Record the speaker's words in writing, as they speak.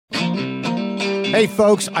Hey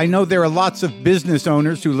folks, I know there are lots of business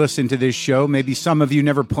owners who listen to this show. Maybe some of you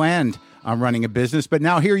never planned on running a business, but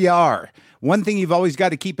now here you are. One thing you've always got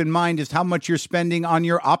to keep in mind is how much you're spending on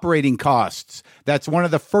your operating costs. That's one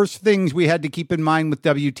of the first things we had to keep in mind with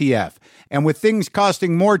WTF. And with things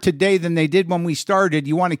costing more today than they did when we started,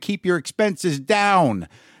 you want to keep your expenses down.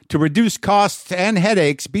 To reduce costs and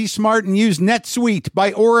headaches, be smart and use NetSuite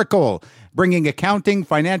by Oracle, bringing accounting,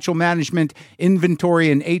 financial management,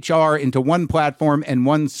 inventory, and HR into one platform and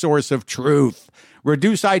one source of truth.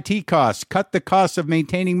 Reduce IT costs, cut the costs of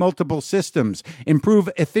maintaining multiple systems, improve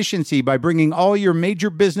efficiency by bringing all your major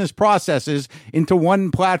business processes into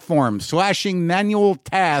one platform, slashing manual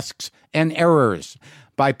tasks and errors.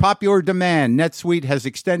 By popular demand, NetSuite has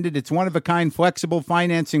extended its one-of-a-kind flexible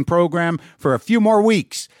financing program for a few more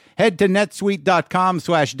weeks. Head to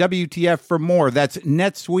netsuite.com/WTF for more. That's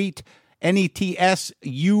NetSuite,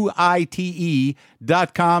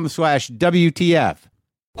 NetSuite.com/WTF.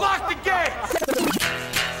 Lock the gate!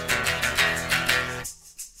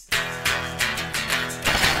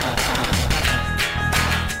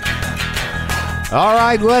 All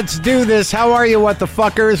right, let's do this. How are you, what the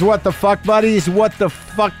fuckers, what the fuck buddies, what the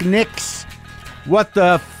fuck nicks, what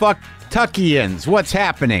the fuck Tuckians? What's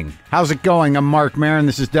happening? How's it going? I'm Mark Maron.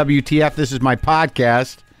 This is WTF. This is my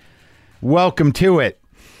podcast. Welcome to it.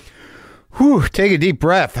 Whew, take a deep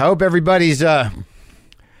breath. I hope everybody's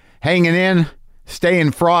hanging in,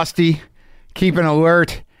 staying frosty, keeping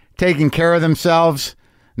alert, taking care of themselves,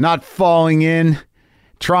 not falling in,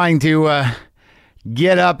 trying to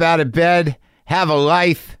get up out of bed, have a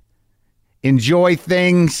life, enjoy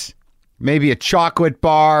things, maybe a chocolate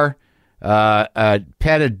bar,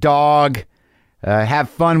 pet a dog, have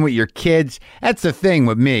fun with your kids. That's the thing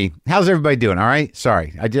with me. How's everybody doing? All right?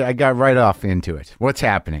 Sorry, I got right off into it. What's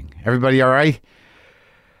happening? Everybody all right?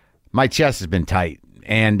 My chest has been tight,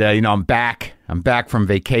 and I'm back. I'm back from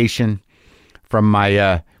vacation, from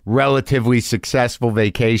my relatively successful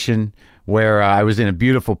vacation, where I was in a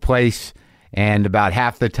beautiful place, and about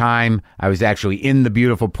half the time I was actually in the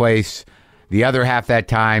beautiful place. The other half that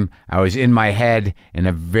time, I was in my head in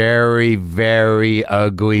a very, very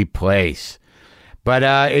ugly place. But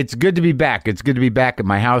it's good to be back. It's good to be back at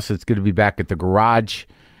my house. It's good to be back at the garage.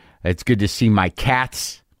 It's good to see my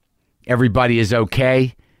cats. Everybody is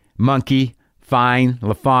okay. Monkey, fine.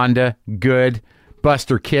 LaFonda, good.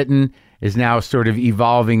 Buster Kitten is now sort of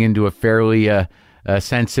evolving into a fairly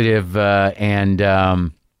sensitive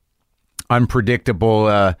and unpredictable.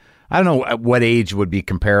 I don't know at what age would be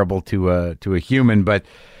comparable to a human, but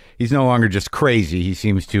he's no longer just crazy. He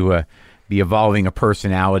seems to be evolving a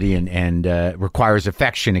personality and requires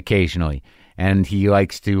affection occasionally. And he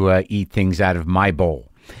likes to eat things out of my bowl.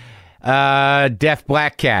 Deaf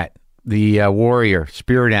Black Cat, the warrior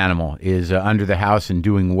spirit animal, is under the house and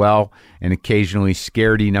doing well. And occasionally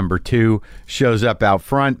Scaredy number 2 shows up out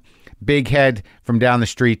front. Big Head from down the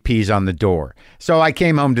street pees on the door. So I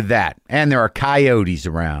came home to that. And there are coyotes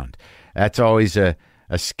around. That's always a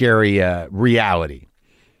scary reality.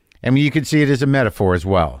 I mean, you could see it as a metaphor as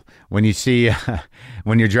well. When you see,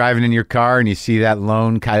 when you're driving in your car and you see that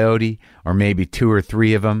lone coyote, or maybe 2 or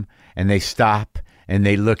 3 of them, and they stop and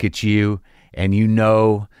they look at you, and you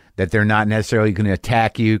know that they're not necessarily going to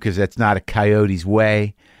attack you because that's not a coyote's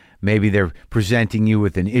way. Maybe they're presenting you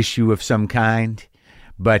with an issue of some kind.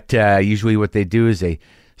 But usually what they do is they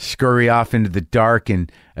scurry off into the dark and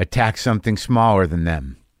attack something smaller than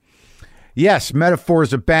them. Yes,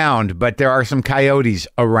 metaphors abound, but there are some coyotes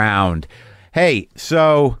around. Hey,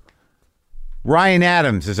 so Ryan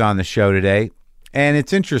Adams is on the show today, and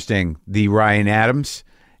it's interesting, the Ryan Adams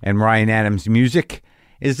and Ryan Adams music,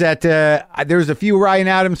 is that there's a few Ryan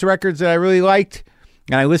Adams records that I really liked,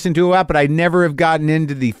 and I listened to a lot, but I never have gotten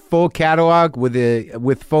into the full catalog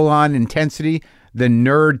with full-on intensity, the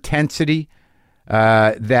nerd-tensity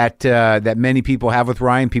that many people have with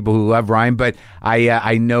Ryan, people who love Ryan. But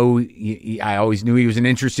I know, I always knew he was an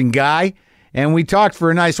interesting guy, and we talked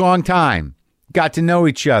for a nice long time, got to know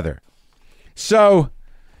each other. So,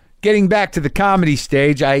 getting back to the comedy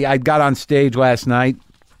stage, I got on stage last night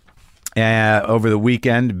over the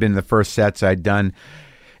weekend. It'd been the first sets I'd done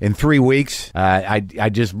in 3 weeks.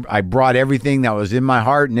 I brought everything that was in my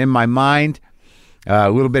heart and in my mind.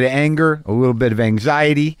 A little bit of anger, a little bit of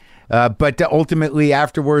anxiety, but ultimately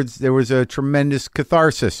afterwards there was a tremendous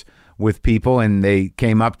catharsis with people, and they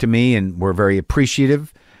came up to me and were very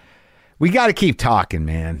appreciative. We got to keep talking,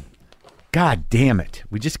 man. God damn it.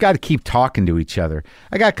 We just got to keep talking to each other.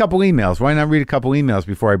 I got a couple emails. Why not read a couple emails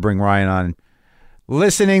before I bring Ryan on?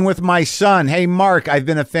 Listening with my son. Hey, Mark, I've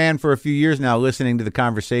been a fan for a few years now. Listening to the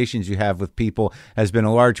conversations you have with people has been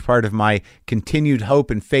a large part of my continued hope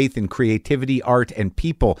and faith in creativity, art, and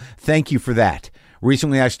people. Thank you for that.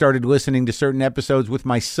 Recently, I started listening to certain episodes with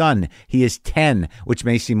my son. He is 10, which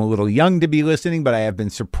may seem a little young to be listening, but I have been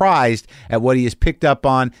surprised at what he has picked up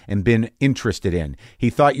on and been interested in. He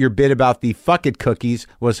thought your bit about the fuck it cookies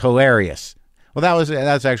was hilarious. Well,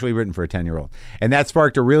 that's actually written for a 10-year-old. And that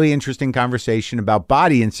sparked a really interesting conversation about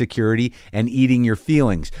body insecurity and eating your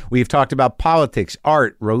feelings. We've talked about politics,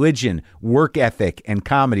 art, religion, work ethic, and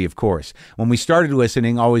comedy, of course. When we started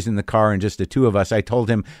listening, always in the car and just the two of us, I told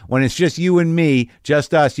him, when it's just you and me,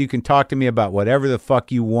 just us, you can talk to me about whatever the fuck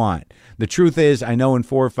you want. The truth is, I know in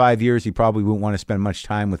 4 or 5 years, he probably won't want to spend much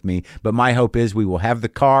time with me, but my hope is we will have the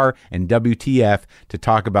car and WTF to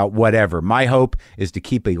talk about whatever. My hope is to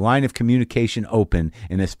keep a line of communication open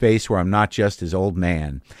in a space where I'm not just his old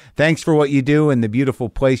man. Thanks for what you do and the beautiful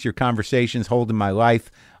place your conversations hold in my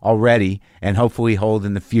life already and hopefully hold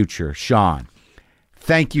in the future. Sean.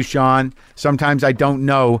 Thank you, Sean. Sometimes I don't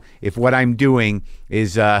know if what I'm doing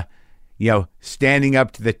is, standing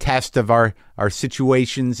up to the test of our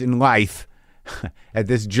situations in life at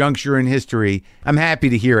this juncture in history. I'm happy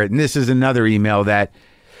to hear it. And this is another email that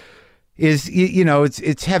is,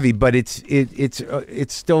 it's heavy, but it's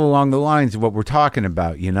still along the lines of what we're talking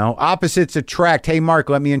about, Opposites attract. Hey, Mark,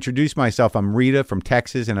 let me introduce myself. I'm Rita from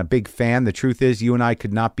Texas and a big fan. The truth is, you and I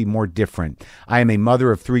could not be more different. I am a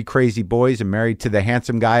mother of 3 crazy boys and married to the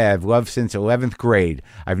handsome guy I've loved since 11th grade.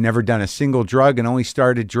 I've never done a single drug and only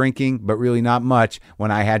started drinking, but really not much,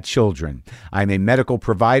 when I had children. I'm a medical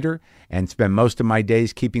provider and spend most of my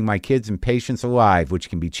days keeping my kids and patients alive, which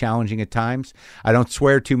can be challenging at times. I don't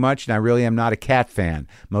swear too much, and I really am not a cat fan,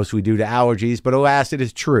 mostly due to allergies, but alas, it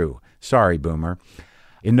is true. Sorry, Boomer.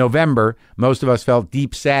 In November, most of us felt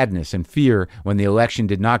deep sadness and fear when the election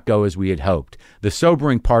did not go as we had hoped. The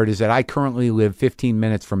sobering part is that I currently live 15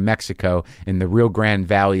 minutes from Mexico in the Rio Grande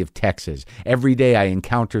Valley of Texas. Every day I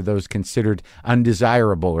encounter those considered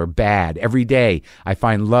undesirable or bad. Every day I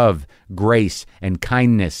find love, grace, and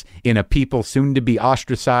kindness in a people soon to be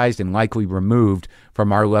ostracized and likely removed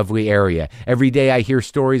from our lovely area. Every day I hear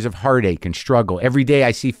stories of heartache and struggle. Every day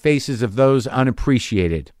I see faces of those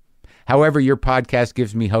unappreciated. However, your podcast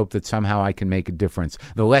gives me hope that somehow I can make a difference.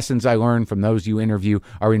 The lessons I learn from those you interview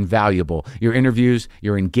are invaluable. Your interviews,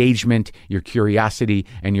 your engagement, your curiosity,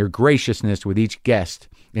 and your graciousness with each guest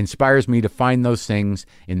inspires me to find those things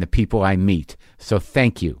in the people I meet. So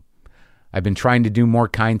thank you. I've been trying to do more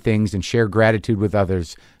kind things and share gratitude with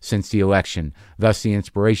others since the election. Thus, the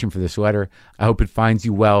inspiration for this letter. I hope it finds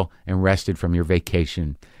you well and rested from your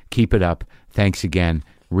vacation. Keep it up. Thanks again,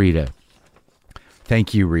 Rita.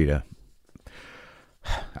 Thank you, Rita.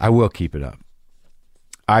 I will keep it up.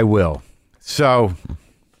 I will. So,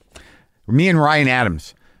 me and Ryan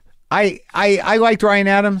Adams. I liked Ryan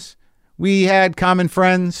Adams. We had common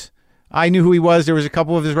friends. I knew who he was. There was a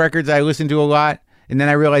couple of his records I listened to a lot. And then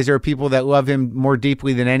I realized there are people that love him more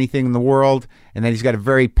deeply than anything in the world. And that he's got a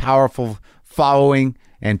very powerful following.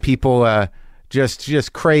 And people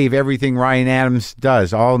just crave everything Ryan Adams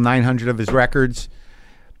does. All 900 of his records.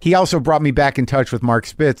 He also brought me back in touch with Mark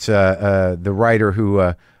Spitz, the writer who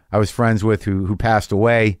I was friends with, who passed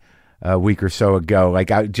away a week or so ago.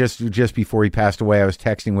 Like just before he passed away, I was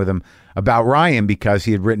texting with him about Ryan because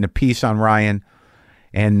he had written a piece on Ryan,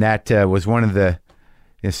 and that was one of the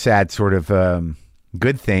sad sort of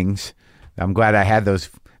good things. I'm glad I had those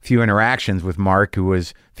few interactions with Mark, who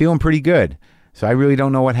was feeling pretty good. So I really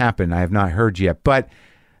don't know what happened. I have not heard yet, but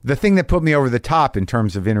the thing that put me over the top in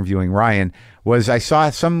terms of interviewing Ryan was I saw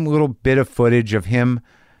some little bit of footage of him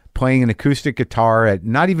playing an acoustic guitar at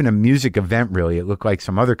not even a music event, really. It looked like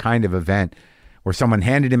some other kind of event where someone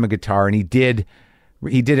handed him a guitar and he did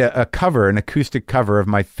a cover, an acoustic cover of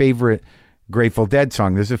my favorite Grateful Dead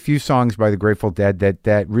song. There's a few songs by the Grateful Dead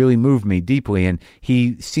that really moved me deeply, and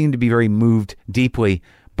he seemed to be very moved deeply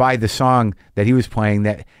by the song that he was playing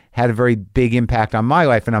that had a very big impact on my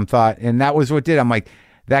life. And that was what did. I'm like,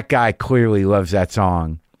 that guy clearly loves that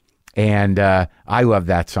song, and I love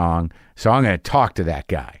that song, so I'm going to talk to that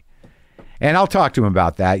guy, and I'll talk to him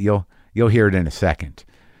about that. You'll hear it in a second.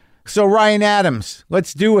 So Ryan Adams,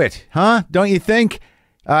 let's do it, huh? Don't you think?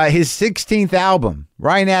 His 16th album,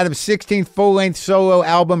 Ryan Adams' 16th full-length solo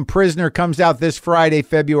album, Prisoner, comes out this Friday,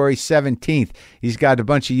 February 17th. He's got a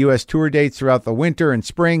bunch of U.S. tour dates throughout the winter and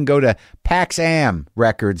spring. Go to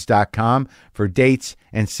PaxAmRecords.com for dates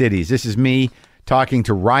and cities. This is me talking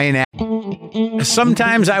to Ryan Adams.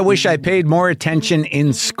 Sometimes I wish I paid more attention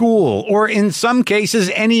in school, or in some cases,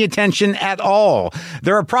 any attention at all.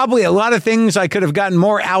 There are probably a lot of things I could have gotten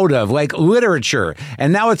more out of, like literature,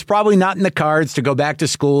 and now it's probably not in the cards to go back to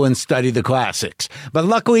school and study the classics. But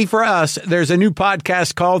luckily for us, there's a new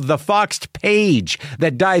podcast called The Foxed Page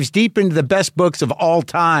that dives deep into the best books of all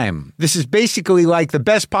time. This is basically like the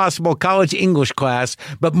best possible college English class,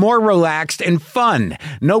 but more relaxed and fun.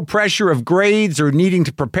 No pressure of grades or needing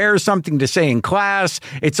to prepare something to say in class.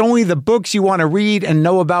 It's only the books you want to read and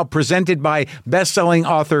know about, presented by best-selling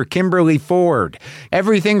author Kimberly Ford.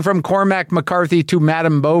 Everything from Cormac McCarthy to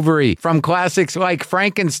Madame Bovary, from classics like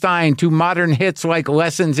Frankenstein to modern hits like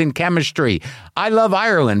Lessons in Chemistry. I love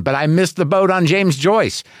Ireland, but I missed the boat on James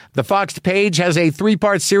Joyce. The Foxed Page has a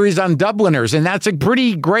 3-part series on Dubliners, and that's a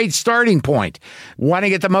pretty great starting point. Want to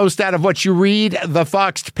get the most out of what you read? The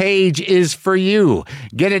Foxed Page is for you.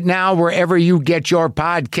 Get it now wherever you get your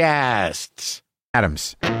podcasts.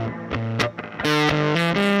 Adams.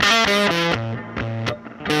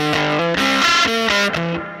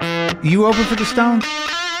 You opened for the Stones?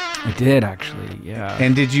 I did, actually, yeah.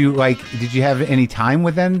 And did you have any time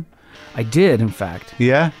with them? I did, in fact.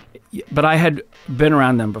 Yeah? But I had been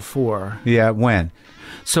around them before. Yeah, when?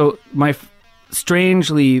 So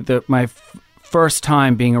strangely, my first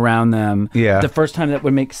time being around them, the first time that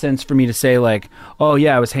would make sense for me to say, like, oh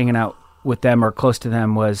yeah, I was hanging out with them or close to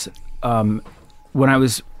them was when I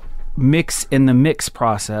was in the mix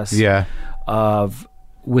process of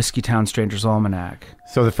Whiskeytown Stranger's Almanac.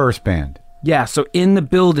 So the first band. Yeah, so in the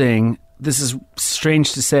building, this is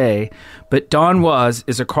strange to say, but Don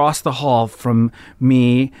is across the hall from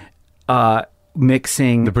me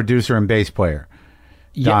mixing. The producer and bass player.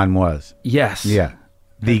 Don was. Yes. Yeah.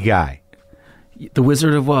 The guy. The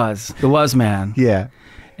Wizard of Woz. The Woz Man. Yeah.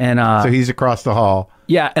 And so he's across the hall.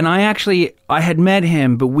 Yeah, and I had met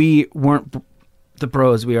him, but we weren't the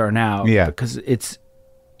bros we are now. Yeah. Because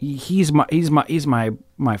he's my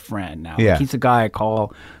friend now. Yeah. Like, he's the guy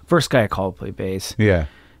first guy I call to play bass. Yeah.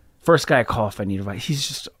 First guy I call if I need advice. He's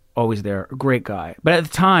just always there. A great guy. But at the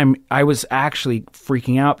time, I was actually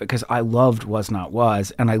freaking out because I loved Was Not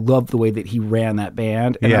Was, and I loved the way that he ran that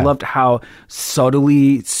band. And I loved how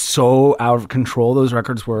subtly so out of control those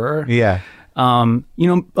records were. Yeah. A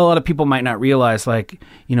lot of people might not realize, like,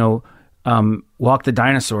 Walk the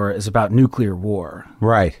Dinosaur is about nuclear war.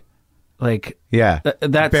 Right. Like, yeah,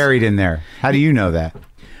 that's buried in there. How do you know that?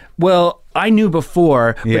 Well, I knew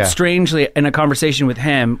before, but Yeah. strangely, in a conversation with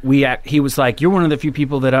him, he was like, "You're one of the few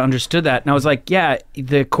people that understood that," and I was like, "Yeah,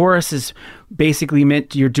 the chorus is basically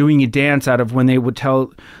meant you're doing a dance out of when they would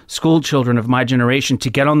tell school children of my generation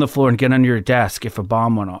to get on the floor and get under your desk if a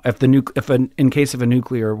bomb went off, in case of a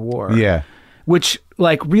nuclear war." Yeah. Which,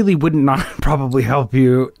 like, really would not probably help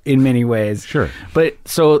you in many ways. Sure. But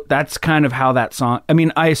so that's kind of how that song. I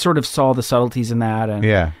mean, I sort of saw the subtleties in that,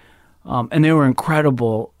 and and they were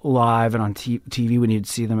incredible live and on TV when you'd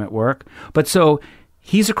see them at work. But so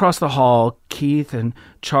he's across the hall. Keith and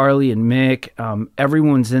Charlie and Mick,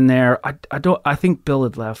 everyone's in there. I think Bill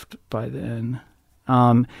had left by then.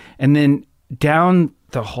 And then down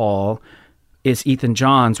the hall is Ethan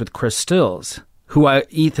Johns with Chris Stills. Who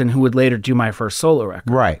would later do my first solo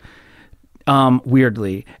record. Right.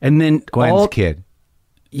 Weirdly. And then Glenn's kid.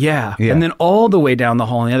 Yeah. And then all the way down the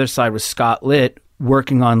hall on the other side was Scott Litt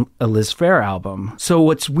working on a Liz Phair album. So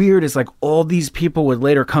what's weird is, like, all these people would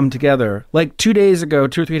later come together. Like 2 or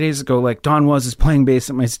 3 days ago, like, Don is playing bass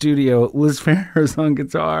at my studio. Liz Phair is on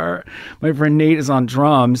guitar. My friend Nate is on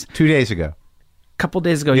drums. 2 days ago. A couple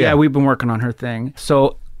days ago. Yeah, we've been working on her thing.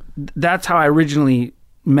 So that's how I originally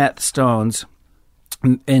met the Stones.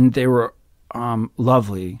 And they were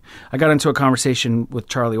lovely. I got into a conversation with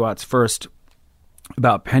Charlie Watts first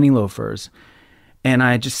about Penny Loafers, and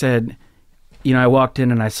I just said, I walked in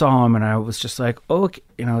and I saw him, and I was just like, oh, okay.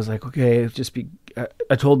 And I was like, okay, just be.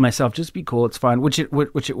 I told myself, just be cool, it's fine, which it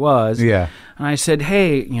was. Yeah. And I said,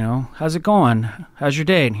 hey, how's it going? How's your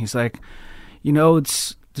day? And he's like,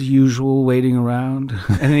 it's the usual waiting around.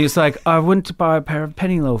 And then he's like, I went to buy a pair of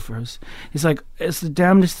Penny Loafers. He's like, it's the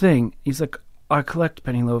damnedest thing. He's like, I collect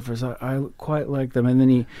penny loafers. I quite like them. And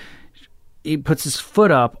then he puts his foot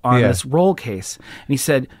up on this roll case. And he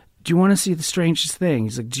said, do you want to see the strangest thing?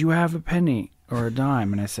 He's like, do you have a penny or a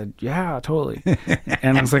dime? And I said, yeah, totally.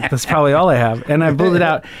 And I was like, that's probably all I have. And I pulled it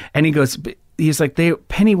out. And he goes, he's like,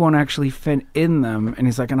 penny won't actually fit in them. And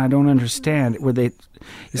he's like, and I don't understand.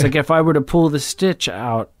 He's like, if I were to pull the stitch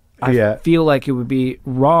out I feel like it would be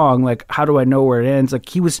wrong. Like, how do I know where it ends? Like,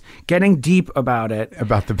 he was getting deep about it.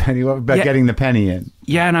 About the penny, getting the penny in.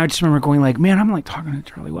 Yeah, and I just remember going like, man, I'm like talking to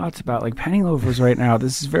Charlie Watts about like penny loafers right now.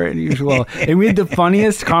 This is very unusual. And we had the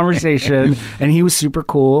funniest conversation, and he was super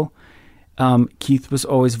cool. Keith was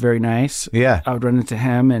always very nice. Yeah. I would run into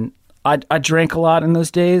him, and I drank a lot in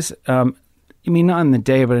those days. I mean, not in the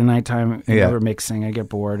day, but at nighttime, we're mixing. I get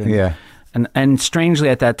bored. And strangely,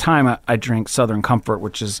 at that time, I drank Southern Comfort,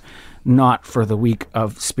 which is not for the weak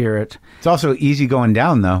of spirit. It's also easy going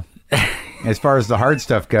down, though. As far as the hard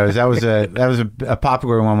stuff goes, that was a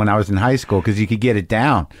popular one when I was in high school because you could get it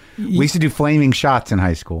down. We used to do flaming shots in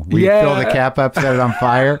high school. We fill the cap up, set it on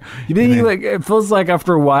fire. Like it feels like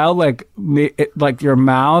after a while, like your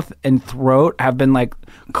mouth and throat have been like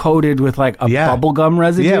coated with like a bubblegum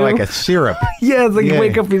residue. Yeah, like a syrup. It's like you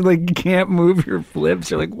wake up and like you can't move your lips.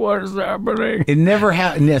 You're like, what is happening? It never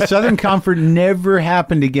happened. Southern Comfort never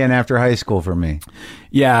happened again after high school for me.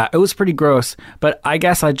 Yeah, it was pretty gross. But I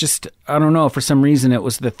guess I don't know. For some reason, it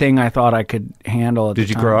was the thing I thought I could handle. Did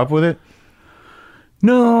you grow up with it?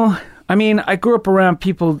 No. I mean, I grew up around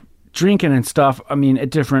people drinking and stuff. I mean, at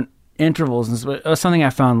different intervals. And it was something I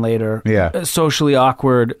found later. Yeah. Socially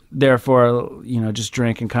awkward. Therefore, just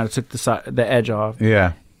drink and kind of took the edge off.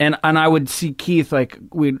 Yeah. And I would see Keith, like,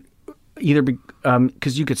 we'd either be,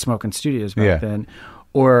 because you could smoke in studios back then,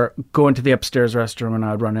 or go into the upstairs restroom, and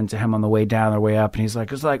I would run into him on the way down or way up, and he's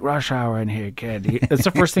like, "It's like rush hour in here, kid." That's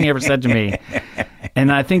the first thing he ever said to me,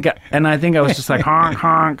 and I think I was just like honk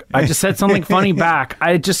honk. I just said something funny back.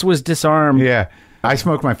 I just was disarmed. Yeah, I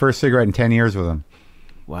smoked my first cigarette in 10 years with him.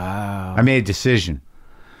 Wow. I made a decision.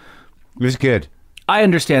 It was good. I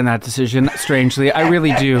understand that decision. Strangely, I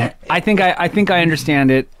really do. I think I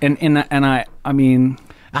understand it, and I mean,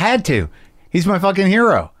 I had to. He's my fucking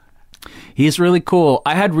hero. He's really cool.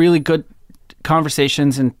 I had really good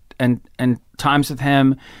conversations and times with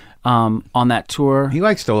him on that tour. He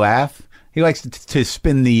likes to laugh. He likes to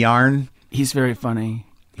spin the yarn. He's very funny.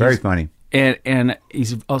 Very funny. And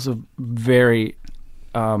he's also very,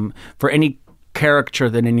 for any caricature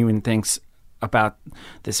that anyone thinks about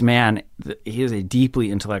this man, he is a deeply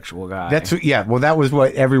intellectual guy. Well, that was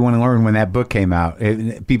what everyone learned when that book came out.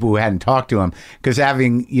 People who hadn't talked to him, because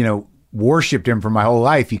having, worshipped him for my whole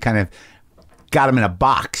life, he kind of got him in a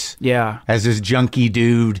box as this junkie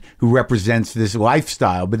dude who represents this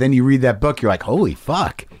lifestyle. But then you read that book, you're like, holy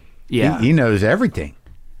fuck. Yeah. He knows everything.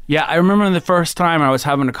 Yeah, I remember the first time I was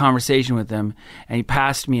having a conversation with him, and he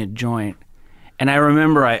passed me a joint. And I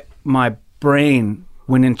remember my brain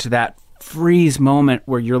went into that freeze moment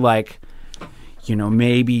where you're like,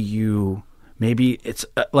 maybe it's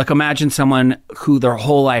like, imagine someone who their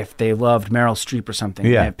whole life they loved Meryl Streep or something.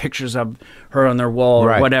 Yeah. They have pictures of her on their wall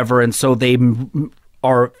or whatever. And so they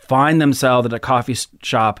find themselves at a coffee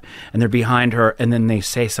shop and they're behind her, and then they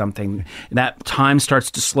say something. And that time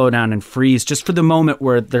starts to slow down and freeze just for the moment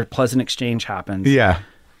where their pleasant exchange happens. Yeah.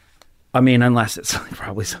 I mean, unless it's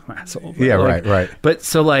probably some asshole. Yeah, right. But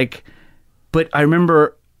I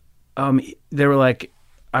remember they were like,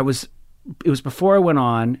 it was before I went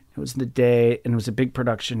on. It was the day, and it was a big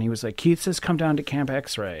production. He was like, Keith says, come down to Camp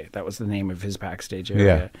X-Ray. That was the name of his backstage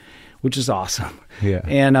area, which is awesome. Yeah.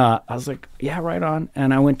 And I was like, yeah, right on.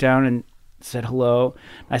 And I went down and said hello.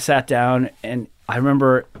 I sat down, and I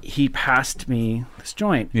remember he passed me this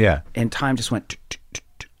joint. Yeah. And time just went,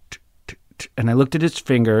 and I looked at his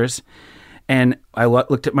fingers, and I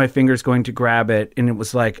looked at my fingers going to grab it, and it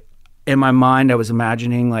was like, in my mind, I was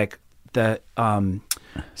imagining like the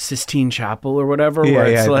Sistine Chapel or whatever. Yeah, where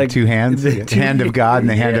it's like the two hands, the hand of God and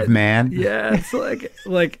the hand of man. Yeah, it's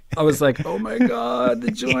like I was like, oh my God,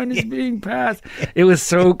 the joint is being passed. It was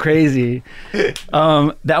so crazy.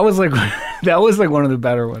 That was like one of the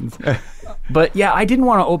better ones. But yeah, I didn't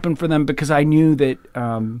want to open for them because I knew that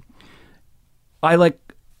I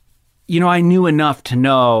knew enough to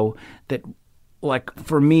know that, like,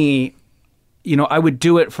 for me, I would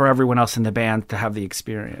do it for everyone else in the band to have the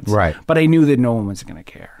experience. Right. But I knew that no one was going to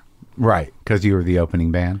care. Right, because you were the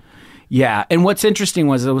opening band. Yeah, and what's interesting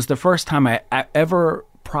was it was the first time I ever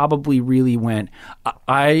probably really went,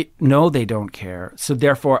 I know they don't care, so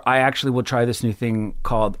therefore I actually will try this new thing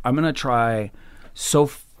called, I'm going to try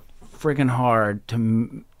so friggin' hard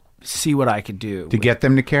to see what I could do. To get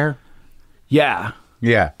them to care? Yeah.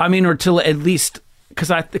 Yeah. I mean, or to at least...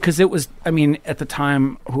 Because it was, I mean, at the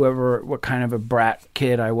time, what kind of a brat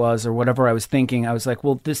kid I was or whatever I was thinking, I was like,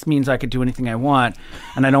 well, this means I could do anything I want,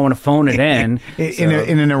 and I don't want to phone it in. In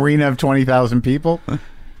an arena of 20,000 people?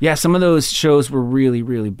 Yeah, some of those shows were really,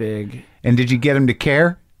 really big. And did you get them to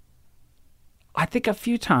care? I think a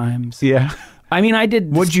few times. Yeah. I mean, I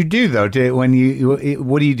did. What'd you do though? What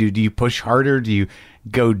do you do? Do you push harder? Do you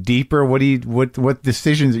go deeper? What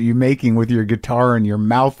decisions are you making with your guitar and your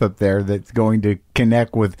mouth up there that's going to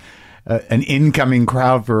connect with an incoming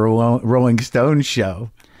crowd for a Rolling Stones show?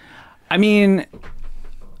 I mean,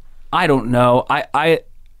 I don't know. I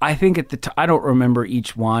think at the I don't remember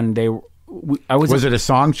each one. Was it a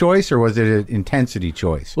song choice or was it an intensity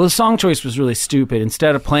choice? Well, the song choice was really stupid.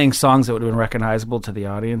 Instead of playing songs that would have been recognizable to the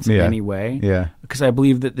audience in any way, because I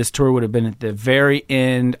believe that this tour would have been at the very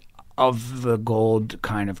end of the gold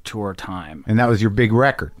kind of tour time. And that was your big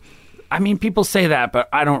record. I mean, people say that, but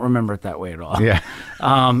I don't remember it that way at all. Yeah.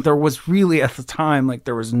 There was really, at the time, like,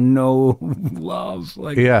 there was no love.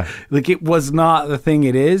 Like, it was not the thing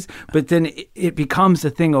it is, but then it becomes a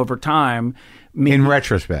thing over time. Maybe, in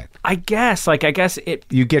retrospect, I guess it.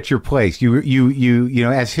 You get your place. You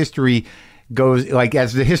know, as history goes, like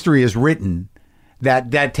as the history is written,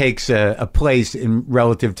 that takes a place in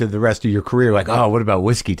relative to the rest of your career. Like, oh, what about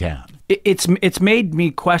Whiskey Town? It's made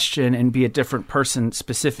me question and be a different person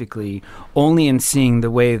specifically, only in seeing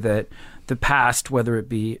the way that the past, whether it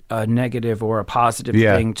be a negative or a positive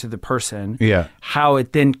thing to the person, how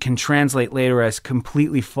it then can translate later as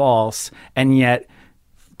completely false, and yet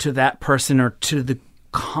to that person or to the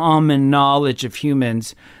common knowledge of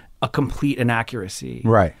humans, a complete inaccuracy.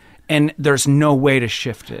 Right. And there's no way to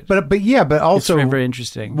shift it. But also it's very, very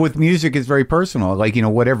interesting. With music, it's very personal. Like, you know,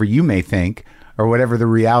 whatever you may think or whatever the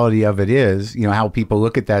reality of it is, you know, how people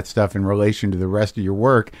look at that stuff in relation to the rest of your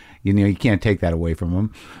work, you know, you can't take that away from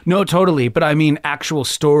them. No, totally. But I mean, actual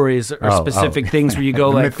stories or specific things where you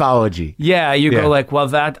go like... mythology. Yeah, you go like, well,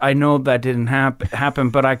 that I know that didn't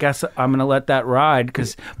happen, but I guess I'm going to let that ride.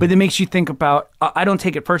 But it makes you think about... I don't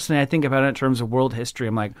take it personally. I think about it in terms of world history.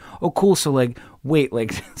 I'm like, oh, cool. So like, wait,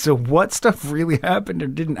 like, so what stuff really happened or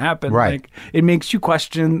didn't happen? Right. Like, it makes you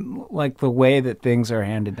question like the way that things are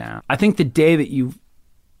handed down. I think the day that you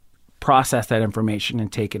process that information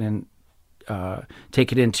and take it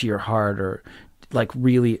into your heart, or like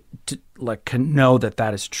really know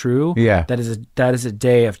that is true. Yeah, that is a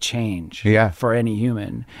day of change. Yeah. For any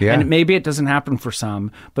human. Yeah. And maybe it doesn't happen for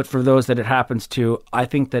some, but for those that it happens to, I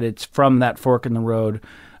think that it's from that fork in the road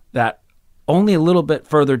that only a little bit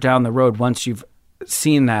further down the road, once you've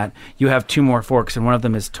seen that, you have two more forks, and one of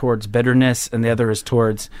them is towards bitterness, and the other is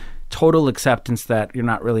towards total acceptance that you're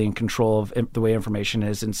not really in control of the way information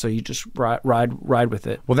is, and so you just ride with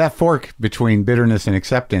it. Well, that fork between bitterness and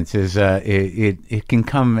acceptance is it can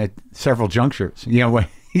come at several junctures. You know,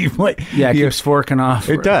 it keeps forking off.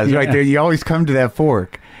 It does, right there. You always come to that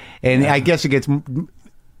fork, and I guess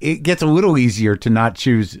it gets a little easier to not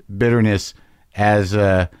choose bitterness as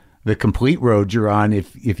the complete road you're on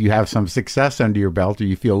if you have some success under your belt or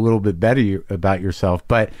you feel a little bit better about yourself,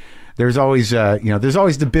 but. There's always, there's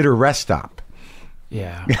always the bitter rest stop.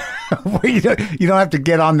 Yeah. Where you don't have to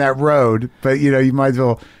get on that road, but, you know, you might as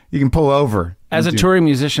well, you can pull over. As a touring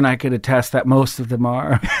musician, I could attest that most of them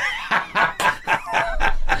are.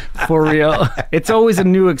 For real. It's always a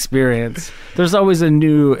new experience. There's always a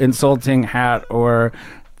new insulting hat, or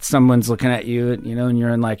someone's looking at you, you know, and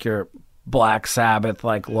you're in like your Black Sabbath,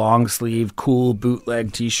 like long sleeve, cool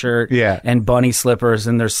bootleg t-shirt, and bunny slippers,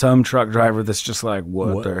 and there's some truck driver that's just like,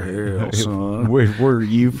 what the hell, son? Where are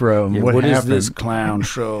you from? Yeah, what is this clown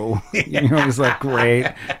show? You know, it's like,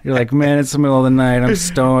 great. You're like, man, it's the middle of the night. I'm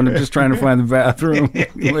stoned. I'm just trying to find the bathroom.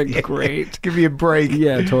 You're like, great. Give me a break.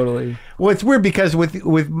 Yeah, totally. Well, it's weird because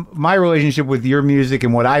with my relationship with your music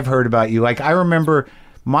and what I've heard about you, like, I remember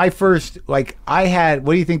my first, like, I had,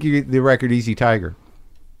 what do you think the record Easy Tiger?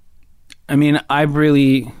 I mean,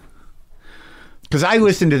 because I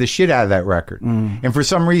listened to the shit out of that record. And for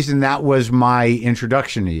some reason, that was my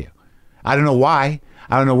introduction to you. I don't know why.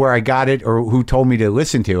 I don't know where I got it or who told me to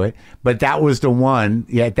listen to it. But that was the one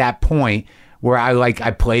at that point where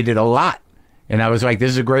I played it a lot. And I was like,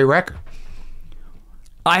 this is a great record.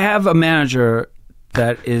 I have a manager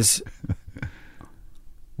that is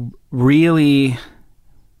really,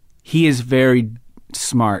 he is very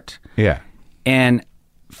smart. Yeah. And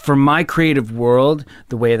for my creative world,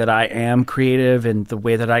 the way that I am creative and the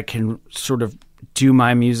way that I can sort of do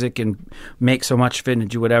my music and make so much of it and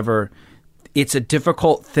do whatever, it's a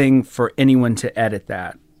difficult thing for anyone to edit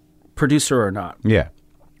that, producer or not. Yeah.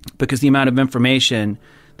 Because the amount of information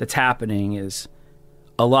that's happening is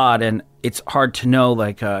a lot, and it's hard to know,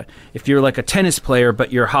 like, if you're like a tennis player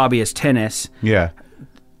but your hobby is tennis,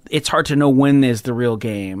 it's hard to know when is the real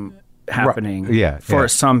game happening for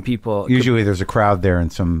some people. Usually there's a crowd there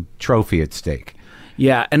and some trophy at stake.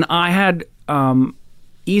 Yeah, and I had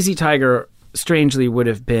Easy Tiger strangely would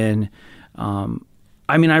have been I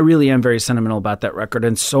I mean, I really am very sentimental about that record,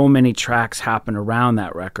 and so many tracks happen around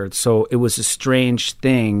that record. So it was a strange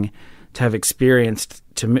thing to have experienced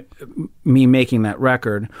me making that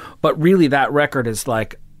record. But really, that record is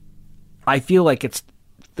like, I feel like it's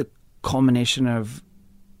the culmination of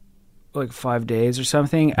like 5 days or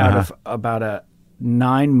something out of about a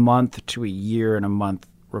 9-month to a year and a month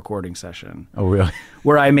recording session. Oh, really?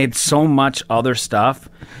 Where I made so much other stuff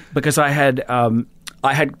because I had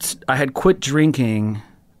quit drinking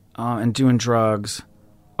and doing drugs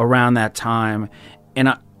around that time,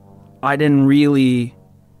 and I didn't really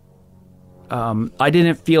I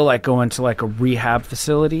didn't feel like going to like a rehab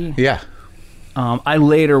facility. Yeah. I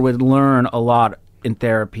later would learn a lot in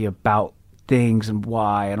therapy about things and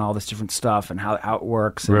why and all this different stuff and how it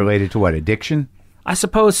works. Related to what, addiction? I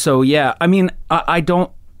suppose so, yeah. I mean, I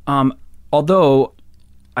don't, although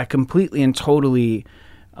I completely and totally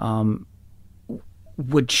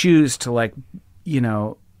would choose to like,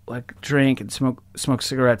 like drink and smoke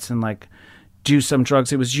cigarettes and like do some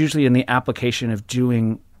drugs. It was usually in the application of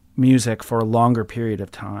doing music for a longer period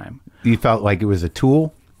of time. You felt like it was a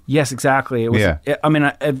tool? Yes, exactly. It was. Yeah. I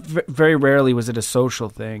mean, very rarely was it a social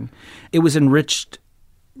thing. It was enriched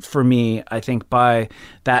for me, I think, by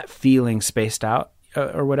that feeling spaced out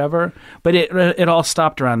or whatever. But it all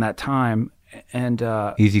stopped around that time. And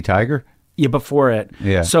Easy Tiger? Yeah, before it.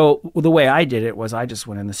 Yeah. So the way I did it was I just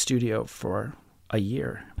went in the studio for a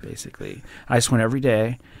year, basically. I just went every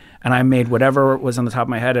day, and I made whatever was on the top of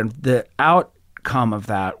my head. And the outcome of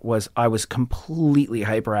that was I was completely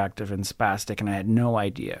hyperactive and spastic, and I had no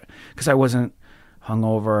idea because I wasn't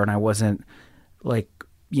hungover and I wasn't like,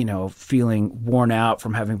 feeling worn out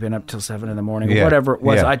from having been up till 7 a.m. or whatever it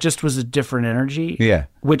was. Yeah. I just was a different energy,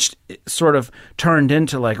 which sort of turned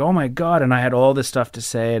into like, oh my God. And I had all this stuff to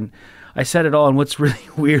say, and I said it all. And what's really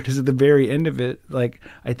weird is at the very end of it, like,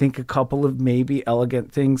 I think a couple of maybe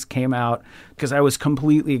elegant things came out because I was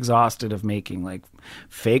completely exhausted of making like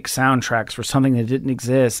fake soundtracks for something that didn't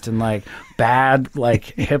exist and like bad, like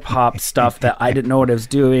hip hop stuff that I didn't know what I was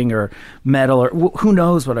doing, or metal, or who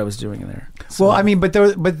knows what I was doing there. So, well, I mean, but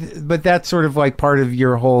that's sort of like part of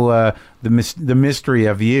your whole, the mystery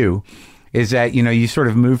of you is that, you sort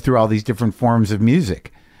of move through all these different forms of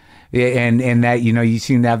music. And that, you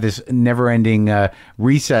seem to have this never-ending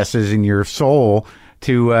recesses in your soul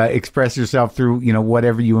to express yourself through,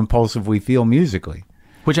 whatever you impulsively feel musically.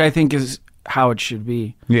 Which I think is how it should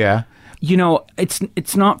be. Yeah.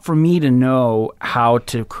 It's not for me to know how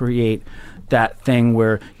to create that thing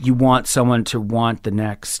where you want someone to want the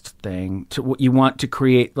next thing. You want to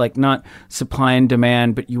create, like, not supply and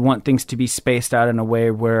demand, but you want things to be spaced out in a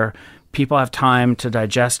way where people have time to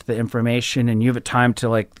digest the information, and you have time to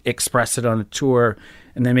like express it on a tour,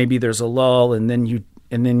 and then maybe there's a lull, and then you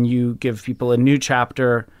give people a new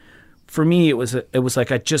chapter. For me, it was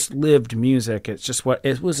like I just lived music.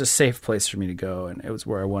 It was a safe place for me to go, and it was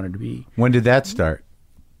where I wanted to be. When did that start?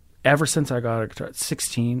 Ever since I got a guitar,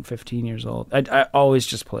 16, 15 years old. I always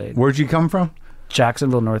just played. Where'd you come from?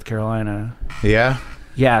 Jacksonville, North Carolina. Yeah?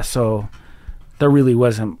 Yeah, so there really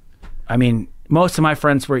wasn't, I mean, most of my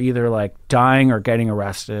friends were either like dying or getting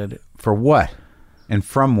arrested. For what? And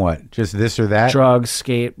from what? Just this or that? Drugs,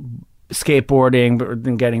 skateboarding, but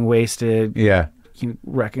then getting wasted. Yeah.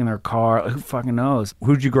 Wrecking their car. Who fucking knows?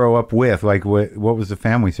 Who'd you grow up with? Like, what was the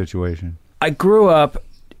family situation? I grew up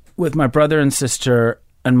with my brother and sister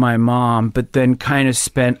and my mom, but then kind of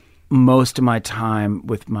spent most of my time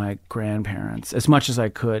with my grandparents as much as I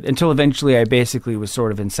could, until eventually I basically was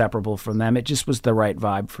sort of inseparable from them. It just was the right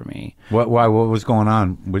vibe for me. What was going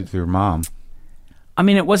on with your mom? I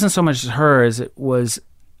mean, it wasn't so much her as it was,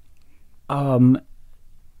 this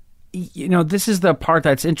is the part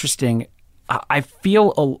that's interesting. I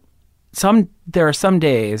feel there are some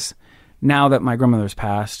days now that my grandmother's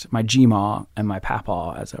passed, my G-ma and my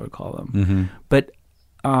papa, as I would call them. Mm-hmm. But,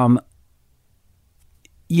 I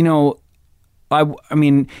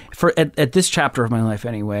mean, for at this chapter of my life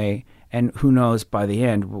anyway, and who knows by the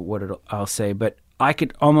end what I'll say, but I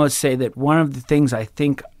could almost say that one of the things I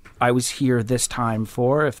think I was here this time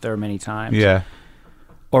for, if there are many times, yeah,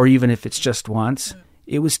 or even if it's just once,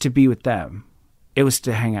 it was to be with them. It was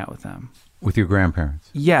to hang out with them. With your grandparents?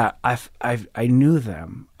 Yeah, I knew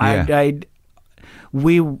them. Yeah.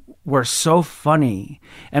 We were so funny,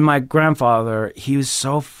 and my grandfather, he was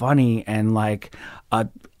so funny, and he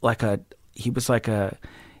was like a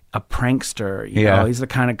prankster. You know, he's the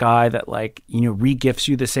kind of guy that re-gifts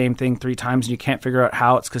you the same thing 3 times, and you can't figure out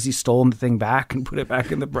how it's because he's stolen the thing back and put it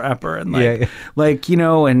back in the wrapper, and and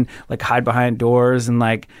hide behind doors, and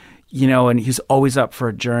and he's always up for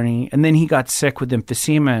a journey. And then he got sick with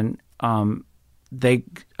emphysema they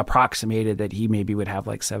approximated that he maybe would have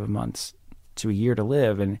like 7 months to a year to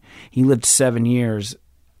live, and he lived 7 years,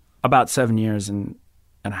 about 7 years and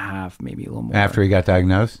a half, maybe a little more. After he got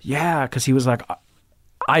diagnosed? Yeah, because he was like,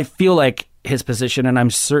 I feel like his position, and I'm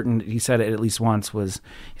certain he said it at least once, was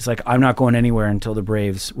he's like, I'm not going anywhere until the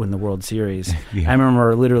Braves win the World Series. Yeah. I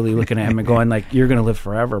remember literally looking at him and going like, you're going to live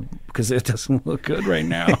forever because it doesn't look good right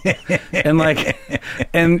now.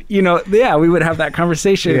 and we would have that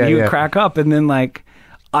conversation. Yeah, he would crack up, and then like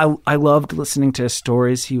I loved listening to his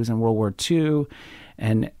stories. He was in World War II,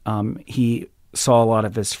 and he saw a lot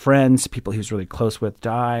of his friends, people he was really close with,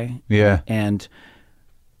 die. Yeah. And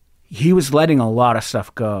he was letting a lot of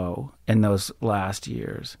stuff go in those last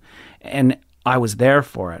years. And I was there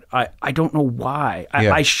for it. I don't know why.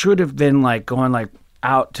 I should have been like going like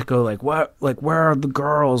out to go like, what, like, where are the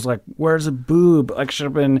girls? Like, where's a boob? Like, should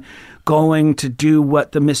have been going to do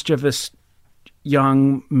what the mischievous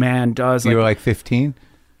young man does. You were like 15?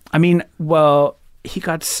 I mean, well, he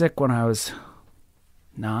got sick when I was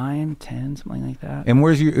 9, 10, something like that.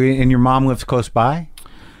 And your mom lives close by?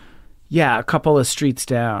 Yeah, a couple of streets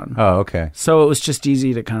down. Oh, okay. So it was just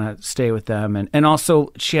easy to kind of stay with them, and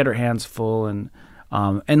also she had her hands full, and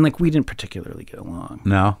like we didn't particularly get along.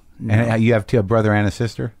 No. And you have a brother and a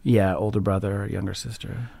sister? Yeah, older brother, younger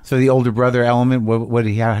sister. So the older brother element,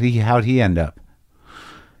 how'd he end up?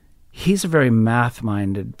 He's a very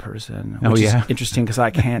math-minded person, which is interesting because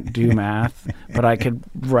I can't do math, but I could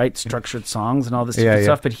write structured songs and all this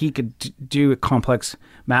stuff. But he could do complex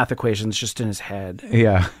math equations just in his head.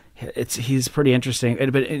 Yeah. He's pretty interesting,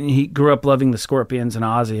 but he grew up loving the Scorpions and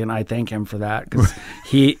Ozzy, and I thank him for that because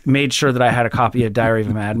he made sure that I had a copy of Diary of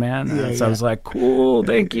a Madman. So I was like, cool,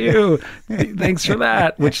 thank you, thanks for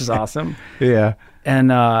that, which is awesome. Yeah.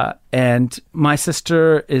 And my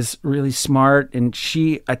sister is really smart, and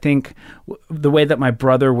I think the way that my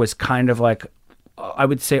brother was kind of like, I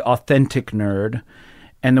would say authentic nerd,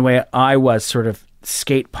 and the way I was sort of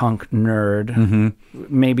skate punk nerd,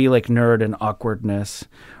 maybe like nerd and awkwardness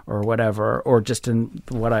or whatever, or just in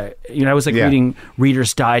what I was like reading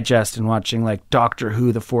Reader's Digest and watching like Doctor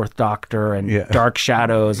Who, the Fourth Doctor, and Dark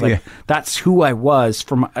Shadows. Like that's who I was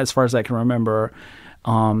from as far as I can remember.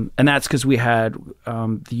 And that's because we had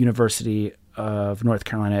the University of North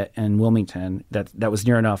Carolina in Wilmington that was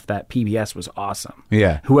near enough that PBS was awesome.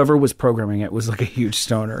 Yeah. Whoever was programming it was like a huge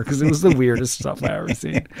stoner because it was the weirdest stuff I ever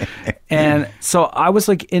seen. And so I was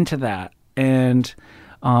like into that. And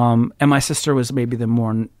my sister was maybe the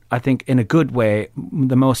more, I think in a good way,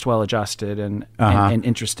 the most well-adjusted and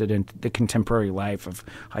interested in the contemporary life of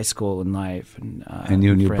high school and life. And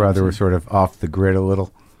you and your brother were sort of off the grid a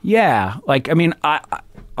little? Yeah. Like, I mean,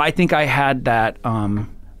 I think I had that,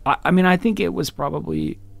 I think it was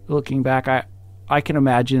probably, looking back, I can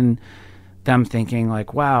imagine them thinking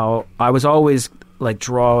like, wow, I was always like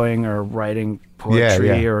drawing or writing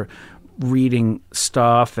poetry or reading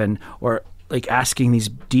stuff or like asking these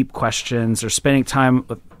deep questions or spending time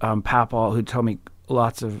with Papal, who told me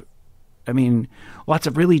lots of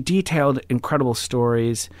really detailed, incredible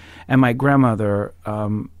stories. And my grandmother, there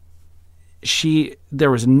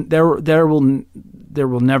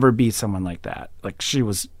will never be someone like that. Like she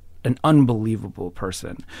was an unbelievable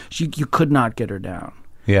person. You could not get her down.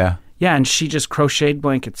 Yeah. Yeah, and she just crocheted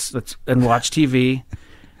blankets and watched TV,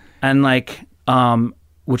 and like,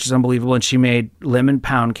 which is unbelievable. And she made lemon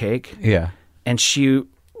pound cake. Yeah. And she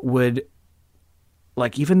would,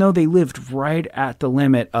 like, even though they lived right at the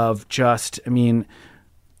limit of just, I mean,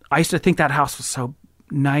 I used to think that house was so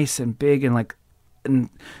nice and big, and like, and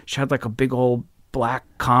she had like a big old black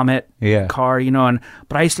Comet car,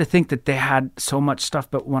 but I used to think that they had so much stuff.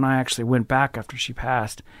 But when I actually went back after she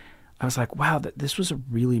passed, I was like, wow, this was a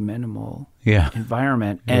really minimal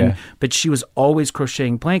environment. But she was always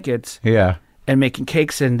crocheting blankets and making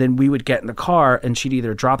cakes. And then we would get in the car and she'd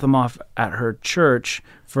either drop them off at her church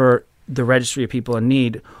for the Registry of People in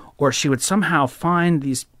Need, or she would somehow find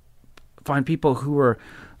people who were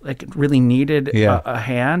like really needed a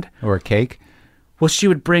hand or a cake. Well, she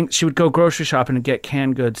would go grocery shopping and get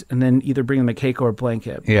canned goods, and then either bring them a cake or a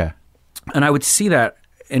blanket. Yeah, and I would see that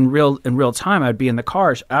in real time. I'd be in the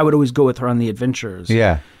car. I would always go with her on the adventures.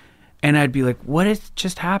 Yeah, and I'd be like, "What has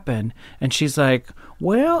just happened?" And she's like,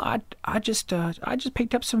 "Well, I just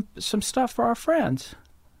picked up some stuff for our friends,"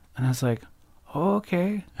 and I was like, "Oh,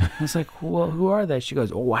 okay." I was like, "Well, who are they?" She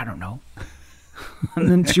goes, "Oh, I don't know." And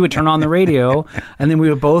then she would turn on the radio, and then we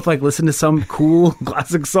would both like listen to some cool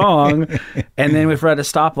classic song. And then if we're at a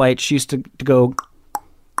stoplight, she used to go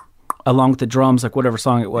along with the drums, like whatever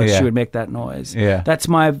song it was, she would make that noise. Yeah. That's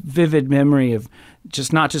my vivid memory of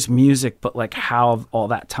not just music, but like how all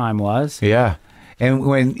that time was. Yeah. And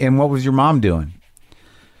what was your mom doing?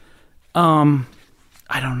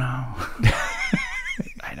 I don't know.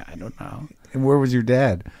 I don't know. And where was your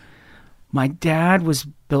dad? My dad was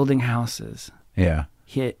building houses. Yeah.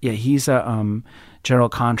 He's a general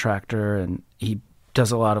contractor, and he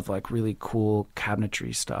does a lot of like really cool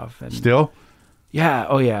cabinetry stuff. And Still? Yeah.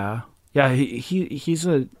 Oh yeah. Yeah. He's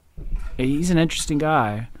an interesting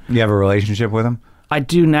guy. You have a relationship with him? I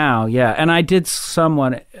do now. Yeah. And I did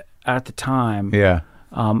somewhat at the time. Yeah.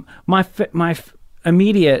 My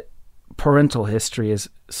immediate parental history is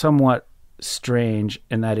somewhat strange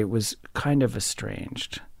in that it was kind of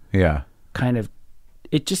estranged. Yeah. Kind of,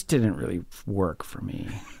 it just didn't really work for me.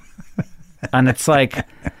 And it's like,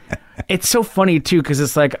 it's so funny too, because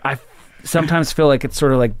it's like, I sometimes feel like it's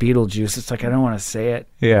sort of like Beetlejuice. It's like, I don't want to say it.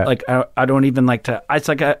 Yeah. Like, I don't even like to, it's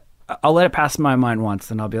like, I'll let it pass my mind once,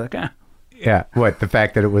 then I'll be like, Yeah. What? The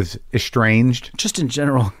fact that it was estranged? Just in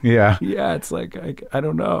general. Yeah. Yeah. It's like, I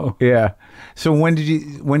don't know. Yeah. So when did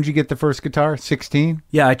you get the first guitar? 16?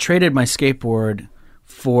 Yeah. I traded my skateboard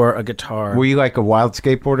for a guitar. Were you like a wild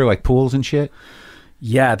skateboarder, like pools and shit?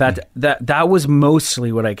 Yeah. That was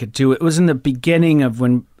mostly what I could do. It was in the beginning of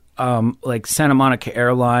when, like Santa Monica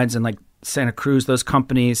Airlines and like Santa Cruz, those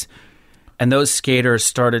companies and those skaters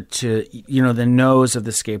started to, the nose of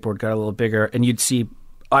the skateboard got a little bigger, and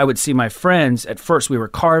I would see my friends. At first, we were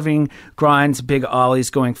carving grinds, big ollies,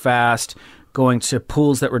 going fast, going to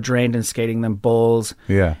pools that were drained and skating them bowls.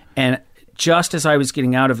 Yeah. And just as I was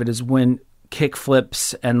getting out of it is when kick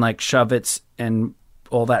flips and like shove-its and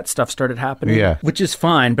all that stuff started happening. Yeah. Which is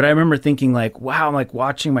fine. But I remember thinking like, wow, I'm like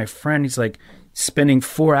watching my friend. He's like spending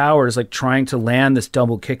 4 hours like trying to land this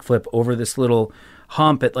double kickflip over this little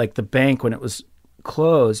hump at like the bank when it was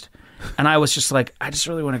closed. And I was just like, I just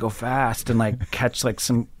really want to go fast and like catch like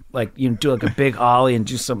some, like, do like a big ollie and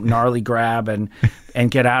do some gnarly grab and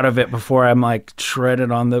get out of it before I'm like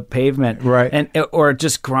shredded on the pavement. Right. Or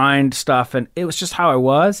just grind stuff. And it was just how I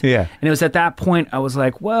was. Yeah. And it was at that point I was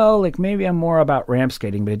like, well, like maybe I'm more about ramp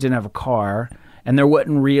skating, but I didn't have a car. And there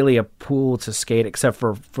wasn't really a pool to skate except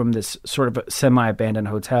for from this sort of semi-abandoned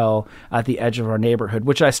hotel at the edge of our neighborhood,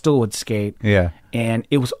 which I still would skate. Yeah. And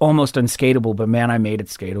it was almost unskateable, but man, I made it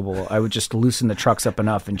skatable. I would just loosen the trucks up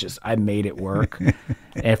enough and I made it work. And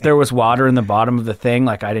if there was water in the bottom of the thing,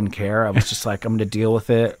 like I didn't care. I was just like, I'm going to deal with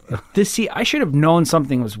it. I should have known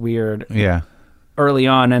something was weird. Yeah. Early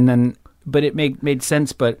on, but it made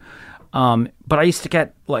sense. But I used to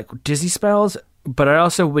get like dizzy spells. But I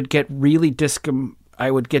also would get really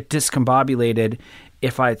discombobulated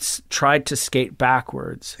if I tried to skate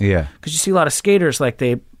backwards. Yeah. Because you see a lot of skaters, like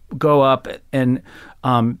they go up and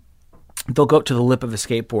they'll go up to the lip of a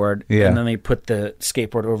skateboard. Yeah. And then they put the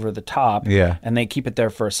skateboard over the top. Yeah. And they keep it there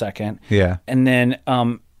for a second. Yeah. And then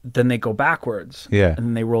they go backwards. Yeah. And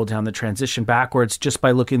then they roll down the transition backwards just by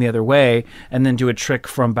looking the other way and then do a trick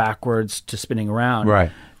from backwards to spinning around. Right.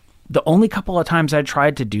 The only couple of times I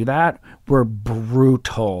tried to do that were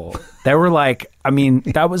brutal. They were like, I mean,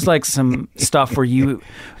 that was like some stuff where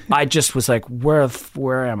I just was like,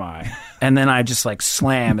 where am I? And then I just like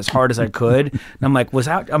slam as hard as I could. And I'm like, was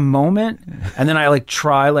that a moment? And then I like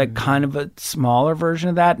try like kind of a smaller version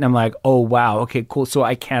of that. And I'm like, oh, wow. Okay, cool. So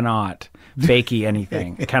I cannot fakie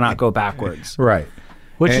anything. I cannot go backwards. Right.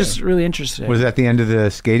 Which is really interesting. Was that the end of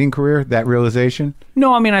the skating career, that realization?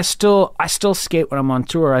 No, I mean, I still skate when I'm on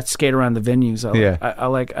tour. I skate around the venues.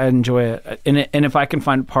 I enjoy it. And if I can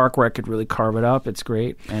find a park where I could really carve it up, it's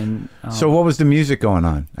great. And so what was the music going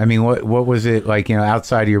on? I mean, what was it like,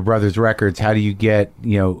 outside of your brother's records? How do you get,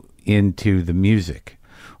 into the music?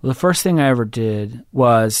 Well, the first thing I ever did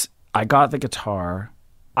was I got the guitar.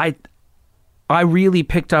 I really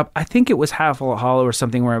picked up, I think it was Half Hollow or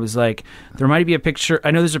something, where I was like, there might be a picture.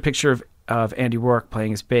 I know there's a picture of Andy Rourke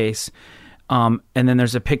playing his bass. And then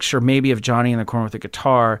there's a picture maybe of Johnny in the corner with a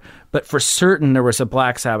guitar. But for certain, there was a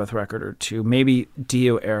Black Sabbath record or two, maybe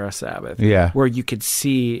Dio era Sabbath, where you could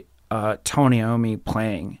see Tony Iommi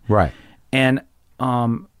playing. Right. And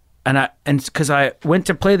because I went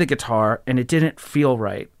to play the guitar and it didn't feel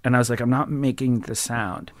right. And I was like, I'm not making the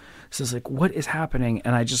sound. So I was like, what is happening?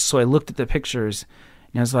 And so I looked at the pictures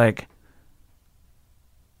and I was like,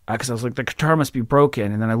 because I was like, the guitar must be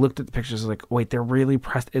broken. And then I looked at the pictures, I was like, wait, they're really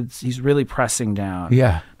he's really pressing down.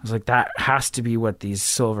 Yeah. I was like, that has to be what these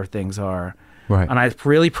silver things are. Right. And I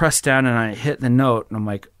really pressed down and I hit the note and I'm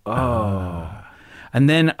like, oh. And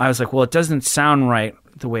then I was like, well, it doesn't sound right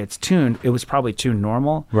the way it's tuned. It was probably tuned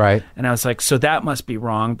normal. Right. And I was like, so that must be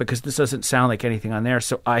wrong because this doesn't sound like anything on there.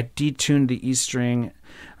 So I detuned the E string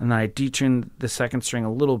and then I detuned the second string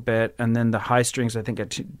a little bit. And then the high strings, I think I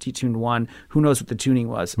detuned one. Who knows what the tuning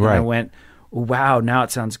was? And right. I went, wow, now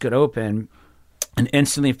it sounds good open. and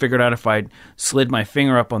instantly figured out if I slid my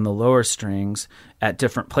finger up on the lower strings at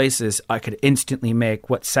different places, I could instantly make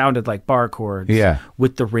what sounded like bar chords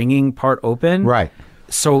with the ringing part open. Right.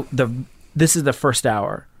 So this is the first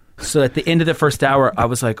hour. So at the end of the first hour, I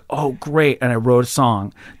was like, oh, great. And I wrote a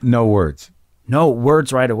song. No words. No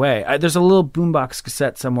words right away. There's a little boombox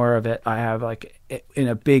cassette somewhere of it. I have like in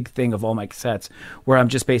a big thing of all my cassettes where I'm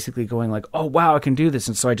just basically going like, oh, wow, I can do this.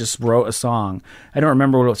 And so I just wrote a song. I don't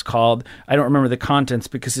remember what it was called. I don't remember the contents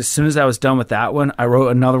because as soon as I was done with that one, I wrote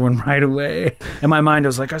another one right away. In my mind, I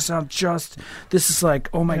was like, this is like,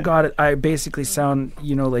 oh my God, I basically sound,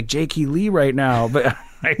 like Jakey Lee right now. But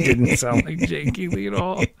I didn't sound like Jakey Lee at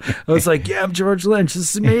all. I was like, yeah, I'm George Lynch.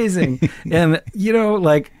 This is amazing. And,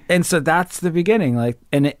 and so that's the beginning.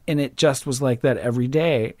 And it just was like that every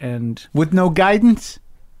day. And with no guidance?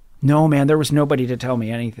 No, man, there was nobody to tell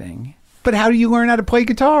me anything. But how do you learn how to play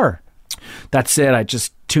guitar? That's it. I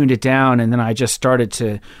just tuned it down and then I just started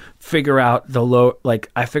to figure out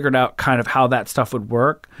I figured out kind of how that stuff would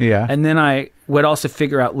work. Yeah. And then I would also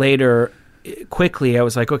figure out later quickly, I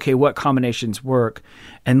was like, okay, what combinations work?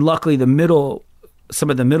 And luckily some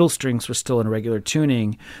of the middle strings were still in regular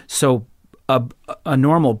tuning. So a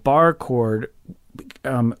normal bar chord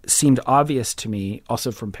seemed obvious to me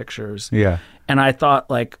also from pictures. Yeah. And I thought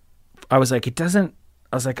I'll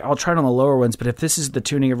try it on the lower ones, but if this is the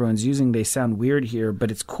tuning everyone's using, they sound weird here, but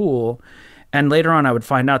it's cool. And later on, I would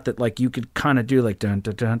find out that you could kind of do dun,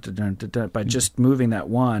 dun, dun, dun, dun, dun, dun, by just moving that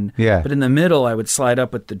one. Yeah. But in the middle, I would slide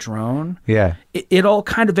up with the drone. Yeah. It all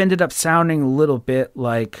kind of ended up sounding a little bit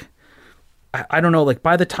like, I don't know,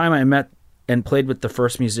 by the time I met and played with the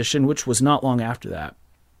first musician, which was not long after that,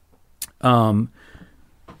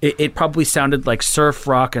 it probably sounded like surf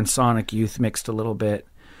rock and Sonic Youth mixed a little bit,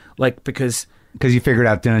 because you figured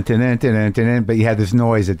out dun, dun, dun, dun, dun, dun, but you had this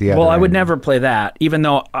noise at the other end. I would end. never play that, even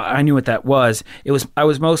though I knew what that was. I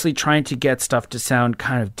was mostly trying to get stuff to sound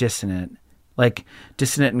kind of dissonant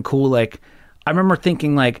and cool. I remember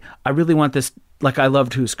thinking I really want this. I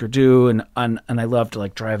loved Husker Du and I loved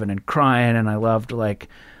Driving and Crying and I loved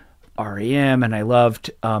REM and I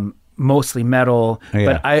loved mostly metal.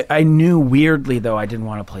 Yeah. But I knew weirdly though I didn't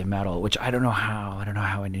want to play metal, which I don't know how. I don't know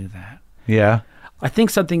how I knew that. Yeah. I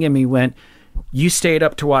think something in me went, you stayed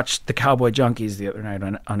up to watch the Cowboy Junkies the other night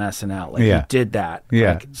on SNL. You did that.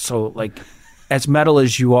 Yeah. As metal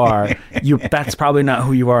as you are, that's probably not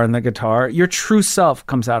who you are on the guitar. Your true self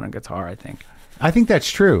comes out on guitar, I think. I think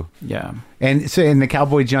that's true. Yeah. And the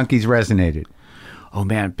Cowboy Junkies resonated. Oh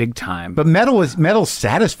man, big time. But metal's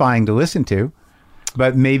satisfying to listen to.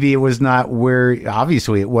 But maybe it was not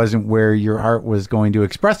obviously it wasn't where your art was going to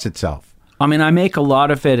express itself. I mean, I make a lot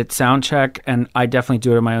of it at Soundcheck, and I definitely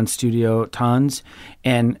do it in my own studio tons,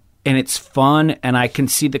 and it's fun, and I can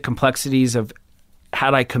see the complexities of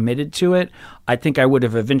had I committed to it, I think I would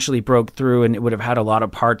have eventually broke through, and it would have had a lot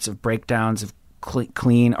of parts of breakdowns of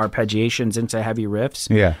clean arpeggiations into heavy riffs.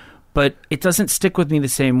 Yeah. But it doesn't stick with me the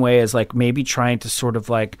same way as maybe trying to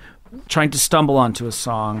stumble onto a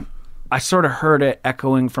song. I sort of heard it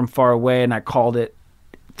echoing from far away, and I called it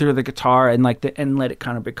through the guitar and and let it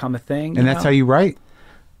kind of become a thing. And that's how you write?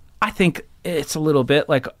 I think it's a little bit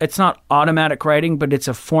it's not automatic writing, but it's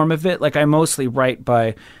a form of it. I mostly write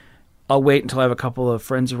I'll wait until I have a couple of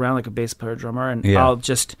friends around, a bass player, drummer, and I'll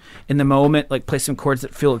just in the moment play some chords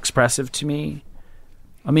that feel expressive to me.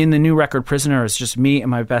 I mean, the new record Prisoner is just me and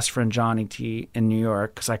my best friend Johnny T in New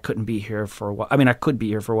York because I couldn't be here for a while. I mean, I could be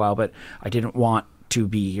here for a while, but I didn't want to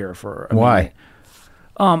be here for a Why?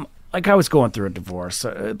 minute. I was going through a divorce.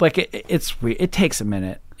 It's weird. It takes a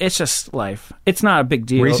minute. It's just life. It's not a big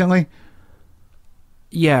deal. Recently?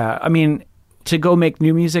 Yeah. I mean, to go make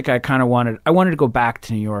new music, I wanted to go back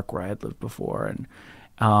to New York where I had lived before,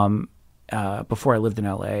 and before I lived in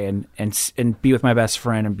LA, and be with my best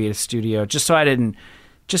friend and be at a studio. Just so I didn't.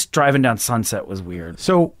 Just driving down Sunset was weird.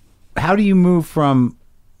 So, how do you move from,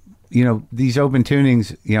 these open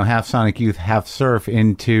tunings, half Sonic Youth, half surf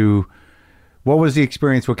into? What was the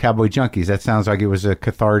experience with Cowboy Junkies? That sounds like it was a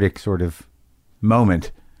cathartic sort of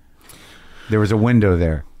moment. There was a window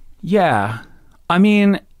there. Yeah. I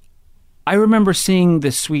mean, I remember seeing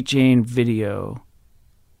the Sweet Jane video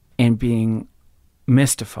and being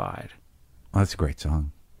mystified. Oh, that's a great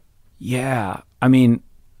song. Yeah. I mean,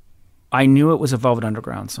 I knew it was a Velvet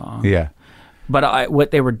Underground song. Yeah. But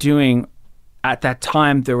what they were doing at that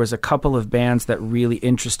time, there was a couple of bands that really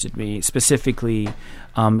interested me, specifically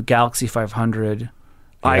Galaxy 500. Yeah.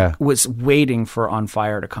 I was waiting for On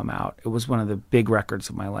Fire to come out. It was one of the big records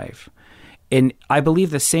of my life. And I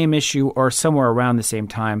believe the same issue, or somewhere around the same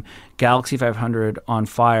time, Galaxy 500 On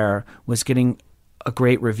Fire was getting a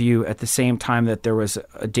great review at the same time that there was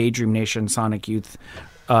a Daydream Nation Sonic Youth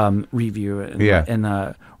review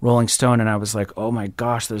in Rolling Stone, and I was like, oh my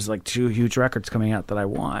gosh, there's like 2 huge records coming out that I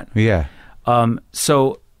want. Yeah.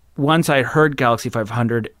 So once I heard Galaxy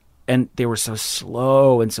 500 and they were so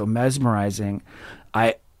slow and so mesmerizing,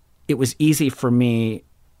 it was easy for me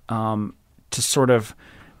to sort of,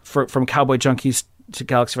 from Cowboy Junkies to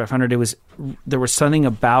Galaxy 500, there was something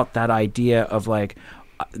about that idea of like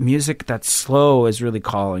music that's slow is really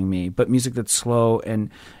calling me, but music that's slow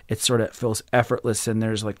and it sort of feels effortless and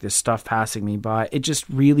there's like this stuff passing me by. It just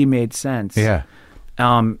really made sense. Yeah.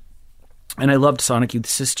 And I loved Sonic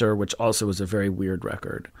Youth's Sister, which also was a very weird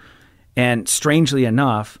record. And strangely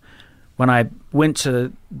enough, when I went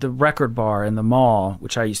to the record bar in the mall,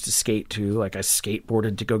 which I used to skate to, like I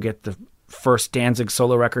skateboarded to go get the first Danzig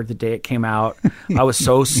solo record the day it came out. I was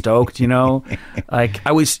so stoked, you know? Like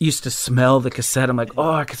I always used to smell the cassette. I'm like,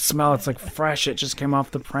 oh, I could smell it's like fresh. It just came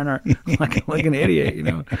off the printer. like an idiot, you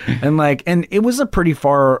know? And it was a pretty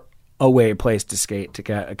far away place to skate to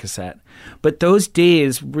get a cassette. But those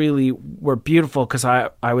days really were beautiful because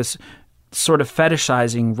I was sort of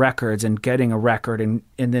fetishizing records and getting a record and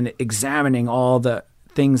then examining all the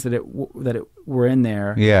things that it were in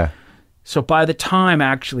there. Yeah. So by the time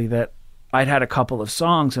actually that I'd had a couple of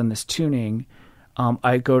songs in this tuning,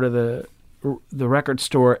 I go to the record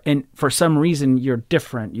store, and for some reason you're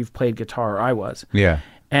different. You've played guitar, or I was. Yeah.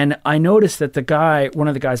 And I noticed that one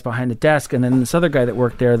of the guys behind the desk, and then this other guy that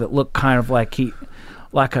worked there that looked kind of like he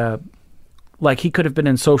could have been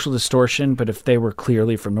in Social Distortion, but if they were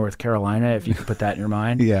clearly from North Carolina, if you could put that in your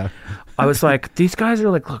mind. Yeah. I was like, these guys are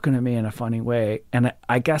like looking at me in a funny way. And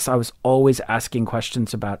I guess I was always asking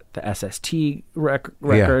questions about the SST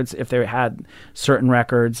records, if they had certain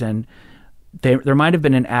records. And there might have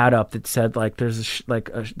been an ad up that said like there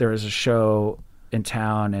is a show in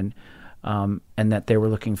town and that they were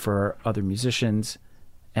looking for other musicians.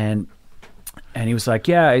 And he was like,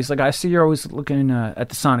 yeah, he's like, I see you're always looking at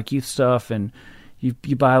the Sonic Youth stuff and you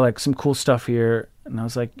buy like some cool stuff here. And I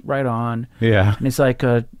was like, right on. Yeah. And he's like,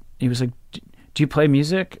 he was like, do you play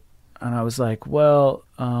music? And I was like, well,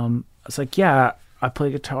 I was like, yeah, I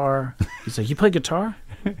play guitar. He's like, you play guitar?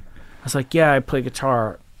 I was like, yeah, I play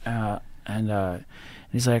guitar. And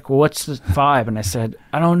he's like, well, what's the vibe? And I said,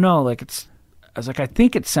 I don't know. I was like, I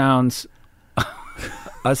think it sounds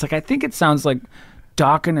like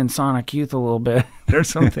Dokken and Sonic Youth a little bit or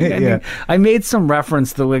something. I made some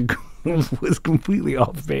reference that was completely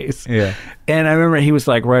off base. Yeah. And I remember he was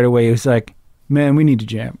like right away, he was like, man, we need to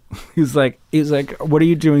jam. He was like, what are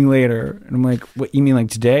you doing later? And I'm like, what, you mean like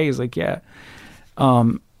today? He's like, yeah.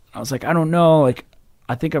 I was like, I don't know. Like,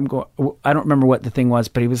 I think I'm going, I don't remember what the thing was,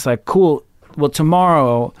 but he was like, cool. Well,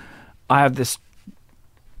 tomorrow I have this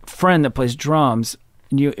friend that plays drums.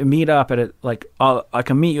 And you meet up at I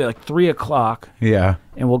can meet you at like 3:00. Yeah.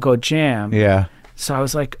 And we'll go jam. Yeah. So I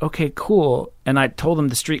was like, okay, cool. And I told him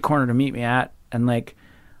the street corner to meet me at. And like,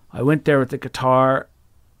 I went there with the guitar.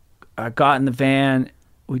 I got in the van.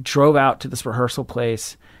 We drove out to this rehearsal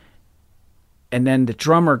place. And then the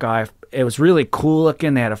drummer guy, it was really cool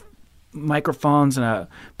looking. They had microphones and a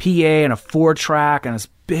PA and a 4-track and this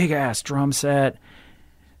big ass drum set.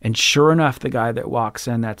 And sure enough, the guy that walks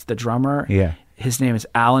in, that's the drummer. Yeah. His name is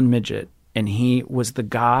Alan Midget, and he was the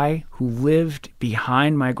guy who lived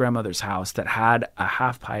behind my grandmother's house that had a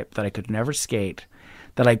half pipe that I could never skate,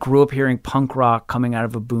 that I grew up hearing punk rock coming out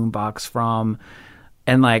of a boombox from,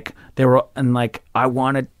 and I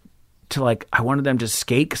wanted them to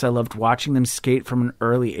skate because I loved watching them skate from an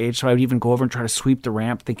early age. So I would even go over and try to sweep the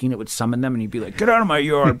ramp thinking it would summon them, and he'd be like, get out of my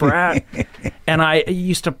yard, Brad. And I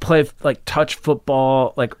used to play like touch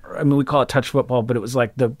football. We call it touch football, but it was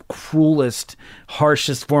like the cruelest,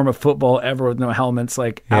 harshest form of football ever with no helmets,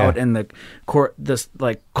 out in the court, this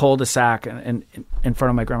like cul-de-sac and in front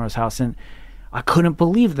of my grandma's house. And I couldn't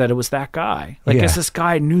believe that it was that guy. It's this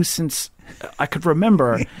guy I knew since I could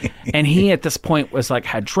remember. And he at this point was like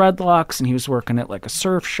had dreadlocks and he was working at like a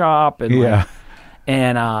surf shop and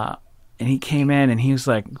and he came in and he was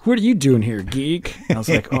like, what are you doing here, geek? And I was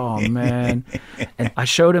like, oh man. And I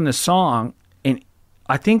showed him the song and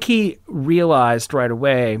I think he realized right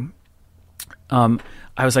away, I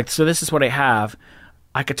was like, so this is what I have.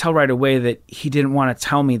 I could tell right away that he didn't want to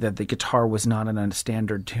tell me that the guitar was not in a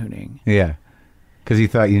standard tuning. Yeah. Because he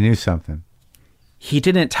thought you knew something. He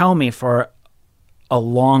didn't tell me for a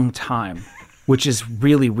long time, which is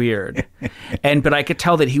really weird. But I could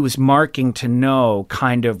tell that he was marking to know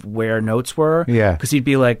kind of where notes were. Yeah. Because he'd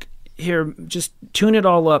be like, here, just tune it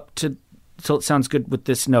all up so it sounds good with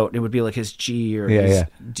this note. It would be like his G or his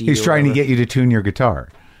D. He's trying to get you to tune your guitar.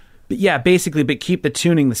 But yeah, basically, but keep the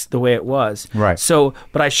tuning the way it was. Right. So,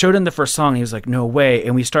 but I showed him the first song. And he was like, "No way!"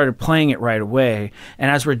 And we started playing it right away. And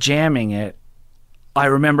as we're jamming it, I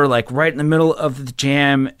remember like right in the middle of the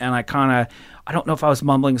jam, and I don't know if I was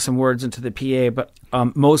mumbling some words into the PA, but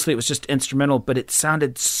mostly it was just instrumental. But it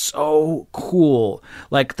sounded so cool.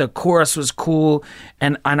 Like the chorus was cool,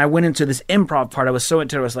 and I went into this improv part. I was so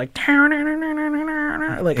into it. I was like, high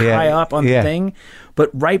up on the thing. But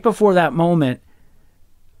right before that moment.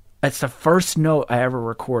 It's the first note I ever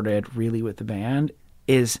recorded really with the band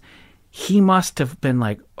is he must have been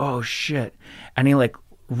like, oh shit. And he like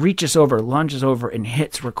reaches over, lunges over and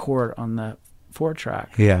hits record on the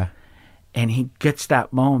 4-track. Yeah. And he gets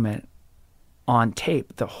that moment on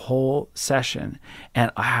tape, the whole session.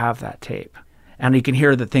 And I have that tape. And you can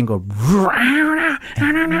hear the thing go,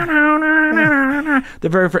 the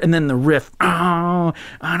very first, and then the riff,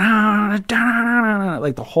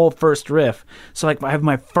 like the whole first riff. So like I have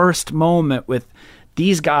my first moment with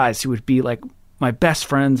these guys who would be like my best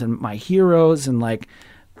friends and my heroes, and like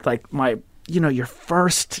my, your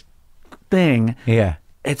first thing. Yeah.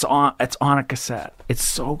 It's on a cassette. It's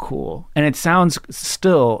so cool. And it sounds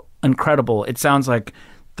still incredible. It sounds like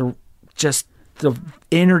the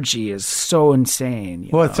energy is so insane.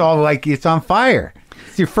 Well, it's all like it's on fire.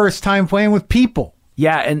 It's your first time playing with people.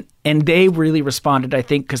 Yeah, and they really responded, I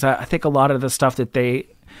think, because I think a lot of the stuff that a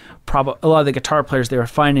lot of the guitar players they were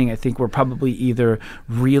finding, I think, were probably either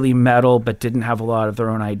really metal but didn't have a lot of their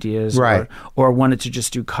own ideas, right, or wanted to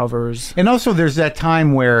just do covers. And also, there's that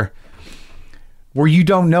time where you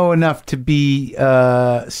don't know enough to be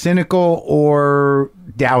cynical or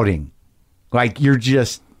doubting, like you're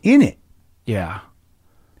just in it. Yeah.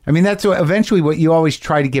 I mean, that's eventually what you always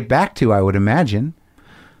try to get back to, I would imagine.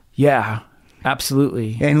 Yeah,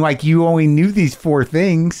 absolutely. And like you only knew these 4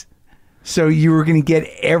 things, so you were going to get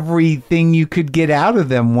everything you could get out of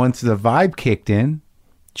them once the vibe kicked in.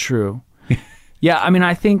 True. Yeah, I mean,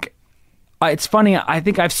 I think it's funny. I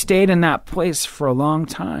think I've stayed in that place for a long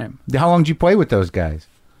time. How long did you play with those guys?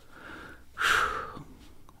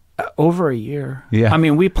 Over a year. Yeah. I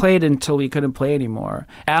mean, we played until we couldn't play anymore.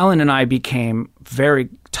 Alan and I became very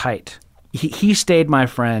tight. He stayed my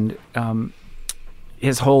friend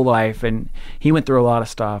his whole life, and he went through a lot of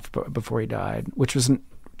stuff before he died, which was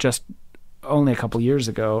just only a couple years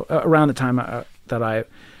ago, around the time that I,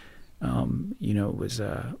 was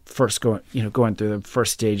first going through the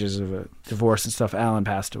first stages of a divorce and stuff. Alan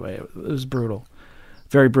passed away. It was brutal,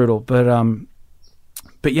 very brutal.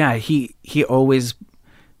 But yeah, he always.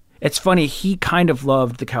 It's funny. He kind of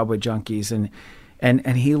loved the Cowboy Junkies,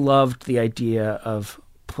 and he loved the idea of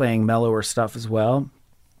playing mellower stuff as well.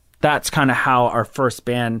 That's kind of how our first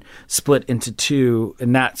band split into 2,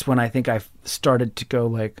 and that's when I think I started to go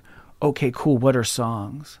like, okay, cool. What are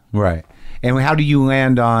songs? Right. And how do you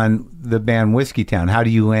land on the band Whiskey Town? How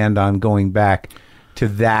do you land on going back to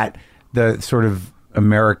the sort of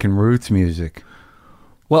American roots music?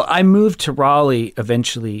 Well, I moved to Raleigh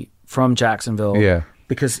eventually from Jacksonville. Yeah.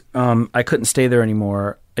 Because I couldn't stay there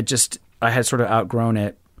anymore. I had sort of outgrown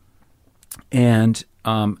it. And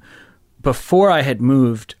before I had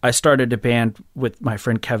moved, I started a band with my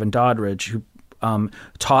friend Kevin Doddridge, who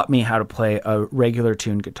taught me how to play a regular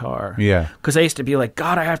tuned guitar. Yeah. Because I used to be like,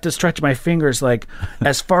 God, I have to stretch my fingers like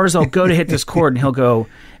as far as I'll go to hit this chord. And he'll go,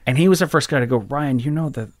 and he was the first guy to go, Ryan, you know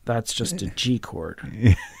that's just a G chord.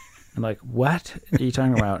 I'm like, what are you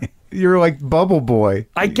talking about? You're like Bubble Boy.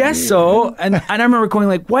 I guess so. And I remember going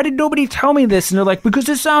like, why did nobody tell me this? And they're like, because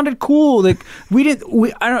it sounded cool. Like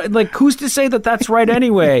I don't like, who's to say that that's right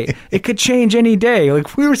anyway? It could change any day.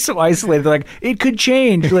 Like we were so isolated. Like it could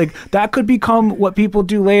change. Like that could become what people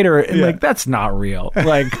do later. And like, that's not real.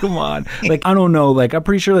 Like, come on. Like, I don't know. Like, I'm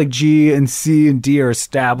pretty sure like G and C and D are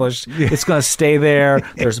established. It's going to stay there.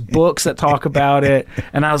 There's books that talk about it.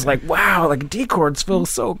 And I was like, wow, like D chords feel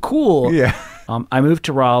so cool. Yeah. I moved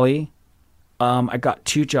to Raleigh. I got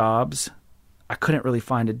 2 jobs. I couldn't really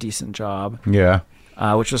find a decent job. Yeah.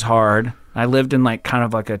 Which was hard. I lived in like kind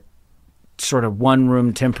of like a sort of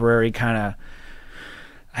 1-room temporary kind of,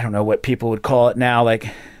 I don't know what people would call it now. Like,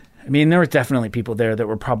 I mean, there were definitely people there that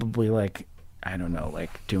were probably like, I don't know,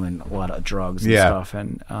 like doing a lot of drugs and stuff.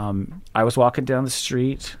 And I was walking down the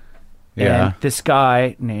street. Yeah. And this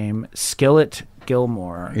guy named Skillet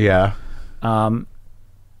Gilmore. Yeah.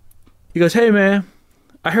 He goes, hey, man,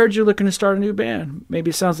 I heard you're looking to start a new band. Maybe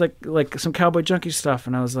it sounds like some Cowboy Junkie stuff.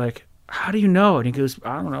 And I was like, how do you know? And he goes,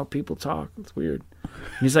 I don't know. People talk. It's weird. And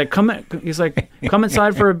he's like, come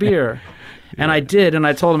inside for a beer. And I did. And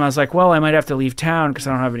I told him, I was like, well, I might have to leave town because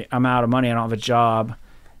I'm out of money. I don't have a job.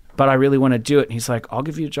 But I really want to do it. And he's like, I'll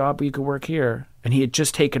give you a job, but you could work here. and he had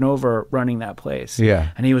just taken over running that place. Yeah.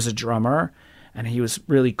 And he was a drummer, and he was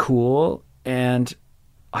really cool. And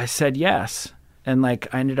I said yes. And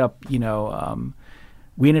like, I ended up,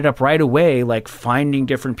 we ended up right away, like finding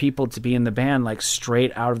different people to be in the band, like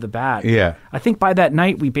straight out of the bat. Yeah. I think by that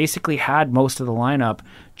night, we basically had most of the lineup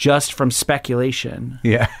just from speculation.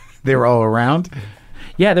 Yeah. They were all around?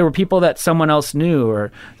 Yeah, there were people that someone else knew,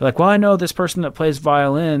 or they're like, well, I know this person that plays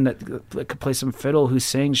violin that could play some fiddle who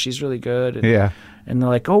sings. She's really good. And, yeah. And they're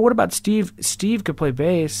like, oh, what about Steve? Steve could play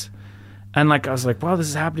bass. And like, I was like, wow, this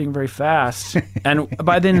is happening very fast. And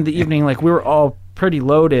by the end of the evening, like, we were all pretty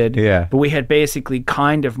loaded. Yeah. But we had basically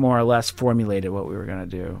kind of more or less formulated what we were going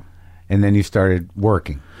to do. And then you started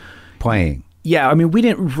working, playing. Yeah, I mean, we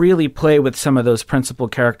didn't really play with some of those principal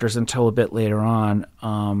characters until a bit later on.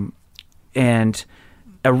 And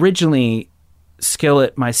originally,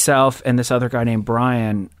 Skillet, myself, and this other guy named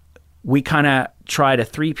Brian, we kind of tried a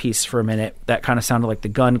three-piece for a minute that kind of sounded like the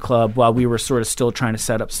Gun Club while we were sort of still trying to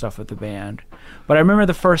set up stuff with the band. But I remember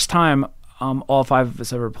the first time all five of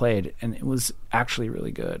us ever played, and it was actually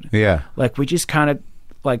really good. Yeah. Like, we just kind of,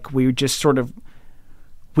 like, we just sort of,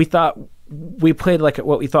 we thought, we played like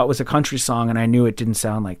what we thought was a country song, and I knew it didn't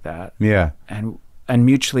sound like that. Yeah. And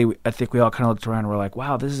mutually, I think we all kind of looked around and were like,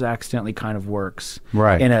 wow, this is accidentally kind of works.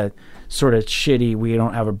 Right. In a sort of shitty, we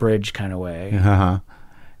don't have a bridge kind of way. Uh-huh.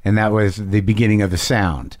 And that was the beginning of the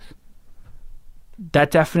sound. That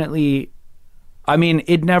definitely, I mean,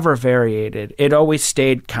 it never variated. It always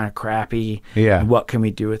stayed kind of crappy. Yeah. What can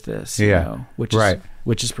we do with this? Yeah.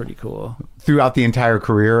 Which is pretty cool. Throughout the entire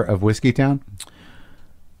career of Whiskey Town?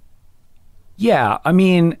 Yeah. I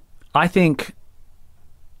mean, I think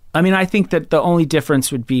that the only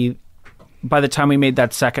difference would be by the time we made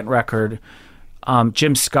that second record,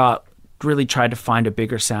 Jim Scott really tried to find a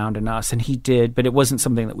bigger sound in us, and he did, but it wasn't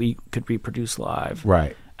something that we could reproduce live.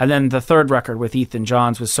 Right. And then the third record with Ethan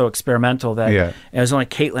Johns was so experimental that it was only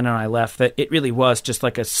Caitlin and I left, that it really was just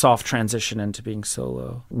like a soft transition into being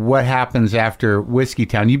solo. What happens after Whiskey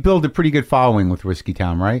Town? You build a pretty good following with Whiskey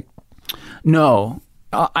Town, right? No.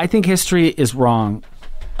 I think history is wrong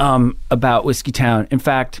about Whiskey Town. In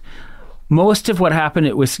fact, most of what happened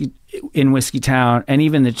in Whiskey Town, and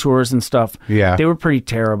even the tours and stuff, they were pretty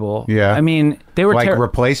terrible. Yeah. I mean, they were like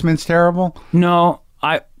Replacement's terrible? No.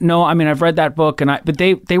 I mean, I've read that book, but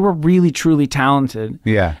they were really truly talented.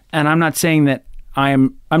 Yeah. And I'm not saying that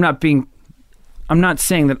I'm not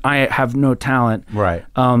saying that I have no talent. Right.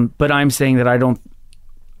 But I'm saying that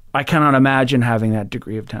I cannot imagine having that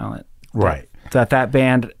degree of talent. Right. That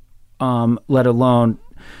band, let alone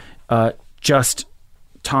just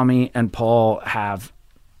Tommy and Paul have.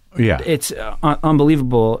 Yeah. It's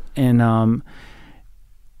unbelievable. And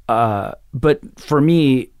but for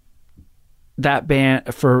me, that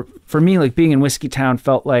band, for me, like being in Whiskey Town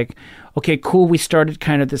felt like, okay, cool, we started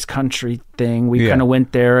kind of this country thing. We kind of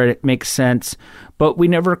went there, and it makes sense. But we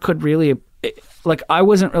never could really, like, I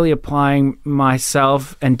wasn't really applying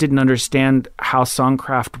myself and didn't understand how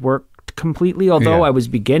songcraft worked completely, although I was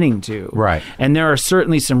beginning to. Right. And there are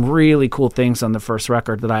certainly some really cool things on the first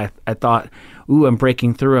record that I thought, ooh, I'm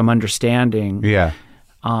breaking through, I'm understanding. Yeah.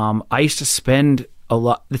 I used to spend a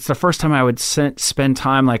lot. It's the first time I would spend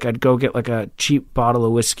time, like I'd go get like a cheap bottle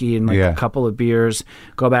of whiskey and like a couple of beers,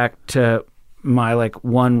 go back to my like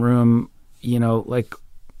one room, like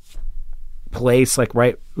place, like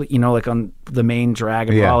right, like on the main drag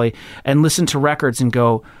in Raleigh, and listen to records and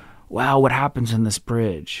go, wow, what happens in this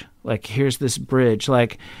bridge? Like, here's this bridge.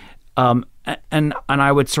 Like, and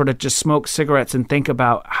I would sort of just smoke cigarettes and think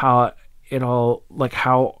about how it all, like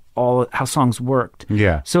how songs worked.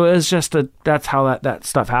 Yeah. So it was just that's how that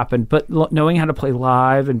stuff happened. But knowing how to play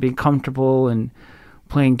live and being comfortable and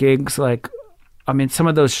playing gigs, like, I mean, some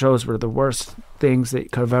of those shows were the worst things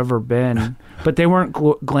that could have ever been, but they weren't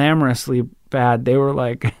glamorously bad. They were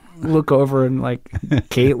like, look over and like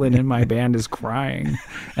Caitlin in my band is crying,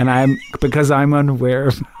 and because I'm unaware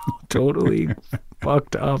of how totally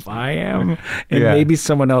fucked up I am, and maybe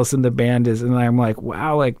someone else in the band is, and I'm like,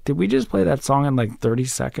 wow, like, did we just play that song in like 30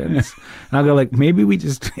 seconds? And I'll go like, maybe we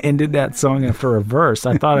just ended that song after a verse.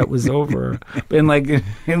 I thought it was over. And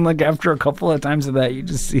like after a couple of times of that, you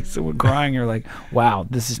just see someone crying. You're like, wow,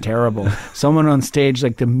 this is terrible. Someone on stage,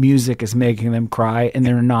 like the music is making them cry and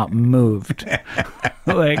they're not moved.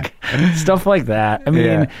 Like stuff like that.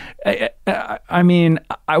 I mean,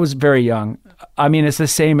 I was very young. I mean, it's the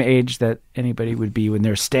same age that anybody would be when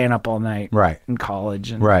they're staying up all night, in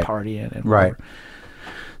college and partying, and whatever.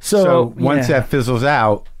 So once that fizzles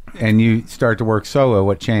out and you start to work solo,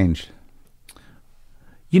 what changed?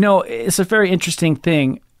 It's a very interesting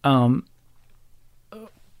thing.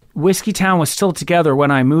 Whiskey Town was still together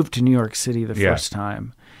when I moved to New York City the first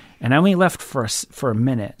time. And I only left for a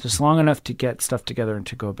minute, just long enough to get stuff together and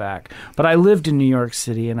to go back. But I lived in New York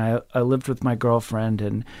City, and I lived with my girlfriend,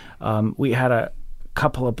 and we had a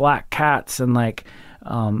couple of black cats, and like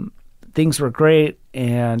things were great.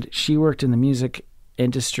 And she worked in the music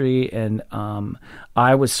industry, and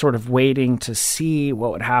I was sort of waiting to see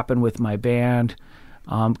what would happen with my band,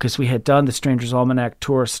 because we had done the Strangers Almanac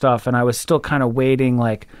tour stuff, and I was still kind of waiting,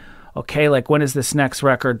 like, okay, like when is this next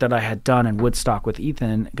record that I had done in Woodstock with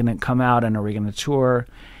Ethan going to come out, and are we going to tour?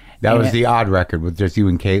 That was the odd record with just you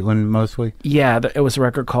and Caitlin mostly? Yeah, it was a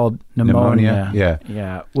record called Pneumonia.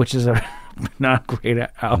 Yeah, which is a not a great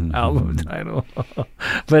album title.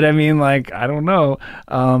 But I mean, like, I don't know.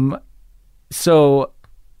 So,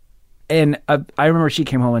 and I remember she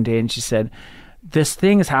came home one day and she said, this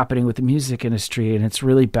thing is happening with the music industry and it's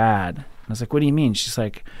really bad. And I was like, what do you mean? She's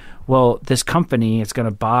like, well, this company is going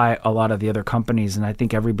to buy a lot of the other companies, and I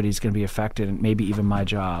think everybody's going to be affected, and maybe even my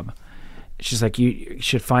job. She's like, you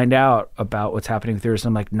should find out about what's happening with yours.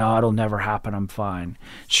 And I'm like, no, it'll never happen. I'm fine.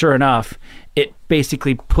 Sure enough, it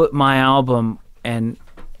basically put my album and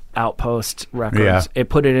Outpost Records, it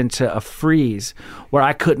put it into a freeze where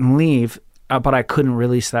I couldn't leave, but I couldn't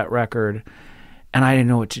release that record, and I didn't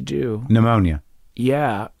know what to do. Pneumonia.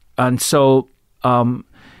 Yeah. And so,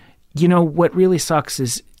 you know, what really sucks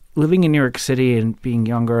is living in New York City and being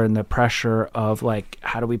younger, and the pressure of like,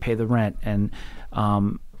 how do we pay the rent, and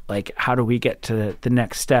like, how do we get to the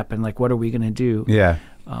next step, and like, what are we going to do? Yeah.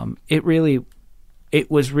 It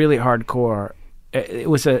was really hardcore. It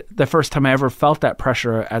was the first time I ever felt that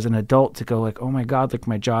pressure as an adult to go like, oh my God, like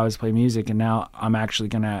my job is play music, and now I'm actually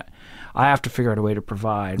I have to figure out a way to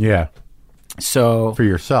provide. Yeah. So for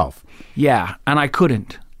yourself. Yeah. And I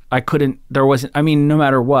couldn't, there wasn't, I mean, no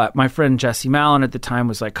matter what, my friend Jesse Mallon at the time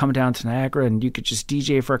was like, come down to Niagara and you could just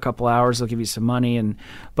DJ for a couple hours. They'll give you some money.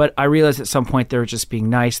 But I realized at some point they were just being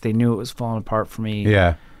nice. They knew it was falling apart for me.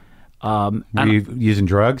 Yeah. Were you using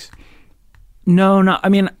drugs? No, I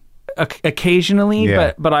mean, occasionally,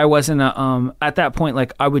 but I wasn't, at that point,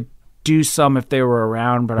 like I would do some if they were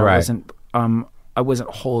around, but I wasn't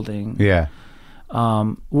holding. Yeah.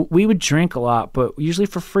 We would drink a lot, but usually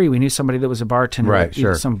for free. We knew somebody that was a bartender at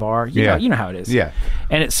some bar. You know how it is. Yeah.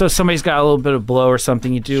 And so somebody's got a little bit of blow or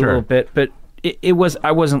something, you do a little bit, but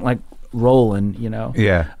I wasn't like rolling, you know?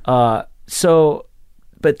 Yeah. So,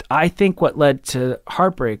 but I think what led to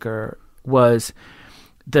Heartbreaker was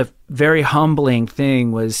the very humbling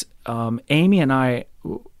thing was, Amy and I,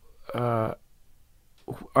 are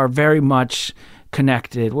very much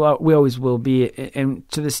connected. Well, we always will be. And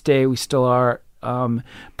to this day we still are.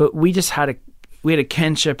 But we just had a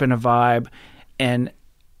kinship and a vibe and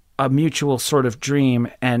a mutual sort of dream,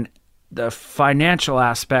 and the financial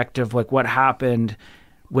aspect of like what happened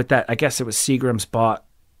with that. I guess it was Seagram's bought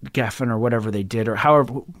Geffen or whatever they did, or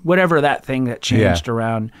however, whatever that thing that changed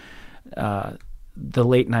around, the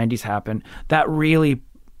late 90s happened. That really,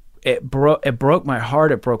 it broke my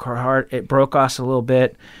heart. It broke her heart. It broke us a little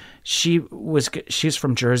bit. She's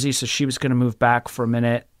from Jersey, so she was going to move back for a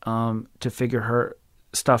minute to figure her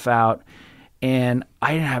stuff out, and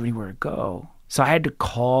I didn't have anywhere to go, so I had to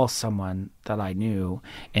call someone that I knew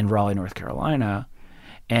in Raleigh, North Carolina,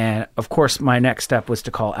 and of course my next step was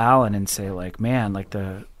to call Alan and say like, man, like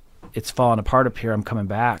it's falling apart up here. I'm coming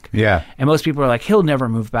back. Yeah. And most people are like, he'll never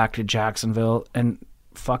move back to Jacksonville, and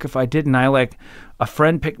fuck if I didn't. A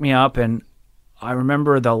friend picked me up, and I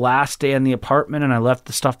remember the last day in the apartment, and I left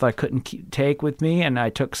the stuff that I couldn't take with me, and I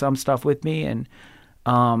took some stuff with me, and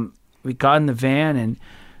we got in the van and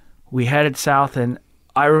we headed south, and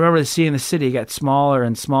I remember seeing the city get smaller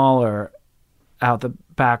and smaller out the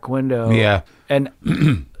back window. Yeah. And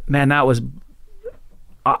man, that was,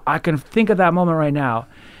 I can think of that moment right now.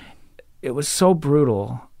 It was so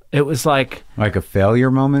brutal. It was like a failure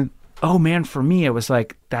moment? Oh man, for me, it was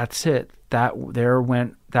like, that's it. That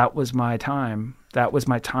was my time. That was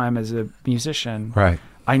my time as a musician. Right.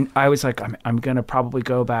 I was like, I'm going to probably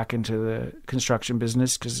go back into the construction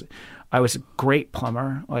business because I was a great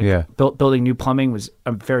plumber. Building new plumbing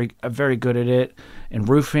I'm very good at it. And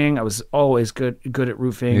roofing, I was always good at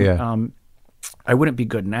roofing. Yeah. I wouldn't be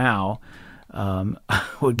good now. I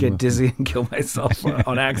would get dizzy and kill myself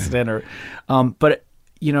on accident. But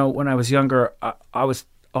you know, when I was younger, I was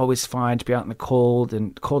always fine to be out in the cold,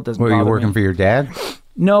 and cold doesn't bother me. Were you working for your dad?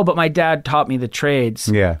 No, but my dad taught me the trades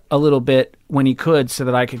a little bit when he could so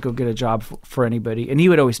that I could go get a job for anybody. And he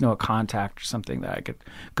would always know a contact or something that I could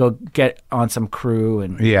go get on some crew.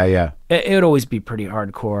 And it would always be pretty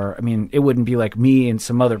hardcore. I mean, it wouldn't be like me and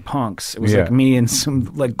some other punks. It was like me and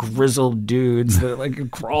some like grizzled dudes that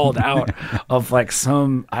like crawled out of like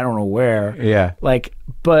some, I don't know where. Yeah. Like,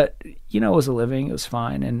 but, you know, it was a living. It was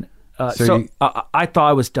fine. And so I thought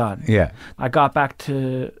I was done. Yeah. I got back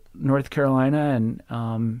to North Carolina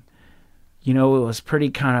and, you know, it was pretty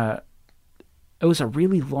it was a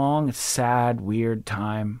really long, sad, weird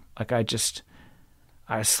time. Like I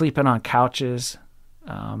was sleeping on couches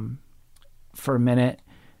for a minute,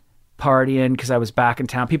 partying because I was back in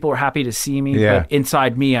town. People were happy to see me, but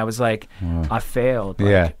inside me, I was like, I failed.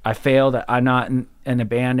 Like, I failed. I'm not in a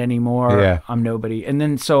band anymore. I'm nobody. And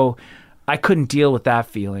then so I couldn't deal with that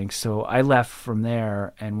feeling. So I left from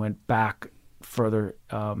there and went back further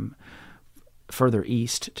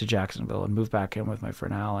east to Jacksonville and moved back in with my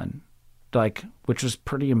friend Alan, like, which was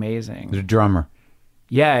pretty amazing. The drummer.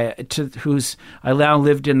 Yeah, I now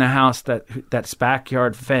lived in the house that's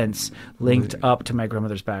backyard fence linked up to my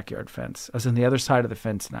grandmother's backyard fence. I was on the other side of the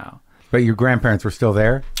fence now. But your grandparents were still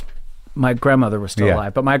there? My grandmother was still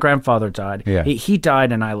alive, but my grandfather died. Yeah. He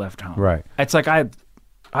died and I left home. Right. It's like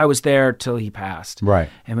I was there till he passed. Right.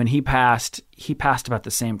 And when he passed about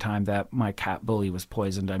the same time that my cat Bully was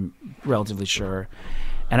poisoned, I'm relatively sure.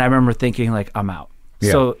 And I remember thinking, like, I'm out.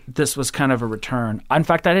 Yeah. So this was kind of a return. In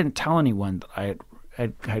fact, I didn't tell anyone that I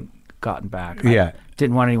had gotten back. I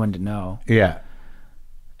didn't want anyone to know. Yeah.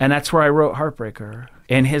 And that's where I wrote Heartbreaker,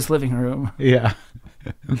 in his living room. Yeah.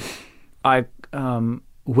 I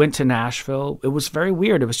went to Nashville. It was very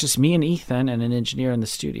weird. It was just me and Ethan and an engineer in the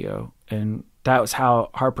studio. And that was how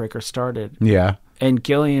Heartbreaker started. Yeah. And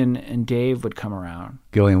Gillian and Dave would come around.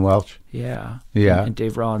 Gillian Welch? Yeah. Yeah. And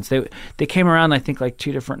Dave Rollins. They came around, I think, like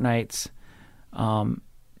 2 different nights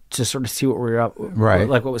to sort of see what we were up,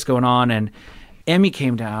 like what was going on. And Emmy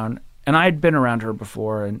came down, and I had been around her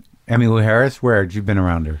before. And Emmylou Harris? Where had you been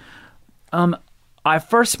around her? I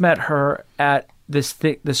first met her at this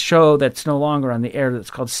show that's no longer on the air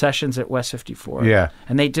that's called Sessions at West 54. Yeah.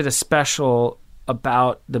 And they did a special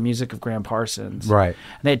about the music of Graham Parsons. Right.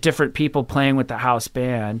 And they had different people playing with the house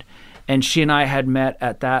band. And she and I had met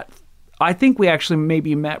at that. I think we actually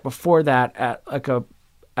maybe met before that at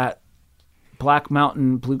at Black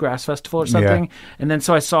Mountain Bluegrass Festival or something. Yeah. And then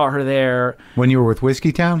so I saw her there. When you were with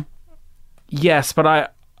Whiskey Town? Yes,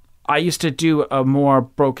 but I used to do a more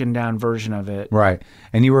broken down version of it. Right.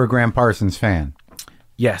 And you were a Graham Parsons fan?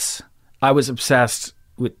 Yes. I was obsessed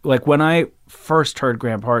with, like, when I first heard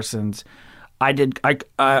Graham Parsons,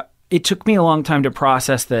 it took me a long time to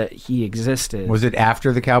process that he existed. Was it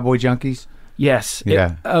after the Cowboy Junkies? Yes.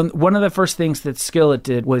 Yeah. One of the first things that Skillet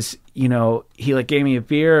did was, you know, he like gave me a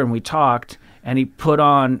beer and we talked, and he put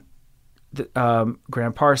on the,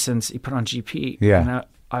 Graham Parsons. He put on GP. Yeah. And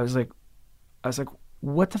I was like,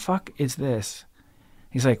 what the fuck is this?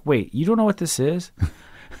 He's like, wait, you don't know what this is?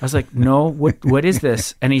 I was like, no. What is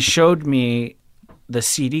this? And he showed me the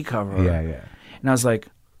CD cover. Yeah, yeah. And I was like,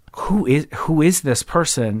 who is this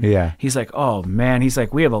person? Yeah. He's like, oh man. He's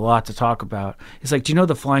like, we have a lot to talk about. He's like, do you know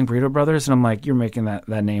the Flying Burrito Brothers? And I'm like, you're making that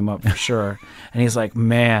name up for sure. And he's like,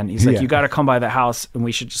 man. He's like, you got to come by the house and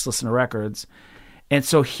we should just listen to records. And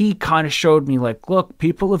so he kind of showed me, like, look,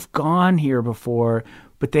 people have gone here before,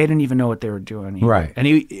 but they didn't even know what they were doing here. Right. And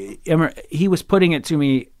he was putting it to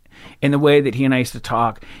me in the way that he and I used to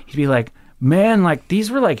talk. He'd be like, man, like,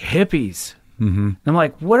 these were like hippies. Mm-hmm. I'm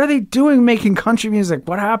like, what are they doing making country music?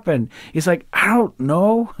 What happened? He's like, I don't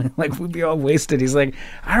know. Like, we'd be all wasted. He's like,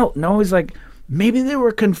 I don't know. He's like, maybe they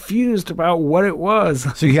were confused about what it was.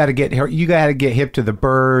 So you got to get hip to the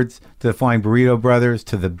Byrds, to the Flying Burrito Brothers,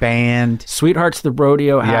 to the band. Sweethearts the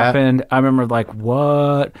Rodeo happened. I remember, like,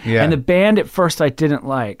 what? Yeah. And the band at first I didn't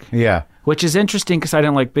like. Yeah. Which is interesting because I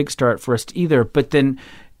didn't like Big Star at first either. But then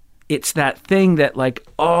it's that thing that, like,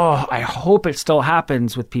 oh, I hope it still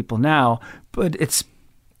happens with people now. But it's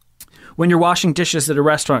when you're washing dishes at a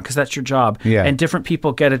restaurant, because that's your job, and different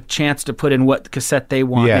people get a chance to put in what cassette they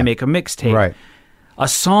want. They make a mixtape. Right. A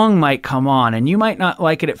song might come on, and you might not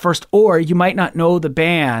like it at first, or you might not know the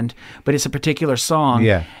band, but it's a particular song,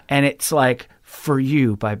 and it's like For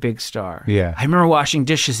You by Big Star. Yeah. I remember washing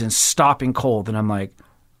dishes and stopping cold, and I'm like,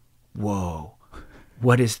 whoa,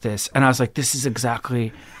 what is this? And I was like, this is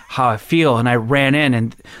exactly how I feel. And I ran in,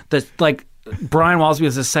 and Brian Walsby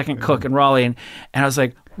was the second cook in Raleigh, and I was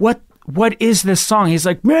like, what is this song? He's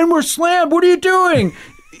like, man, we're slammed. What are you doing?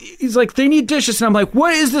 He's like, they need dishes. And I'm like,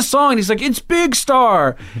 what is this song? And he's like, it's Big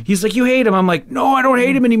Star. He's like, you hate him. I'm like, no, I don't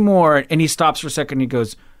hate him anymore. And he stops for a second and he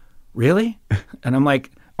goes, really? And I'm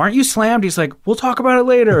like, aren't you slammed? He's like, we'll talk about it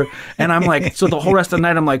later. And I'm like, so the whole rest of the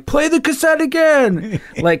night, I'm like, play the cassette again.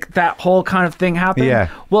 Like that whole kind of thing happened. Yeah.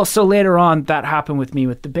 Well, so later on, that happened with me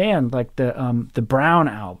with the band. Like the Brown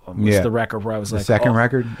album was the record where I was like, the second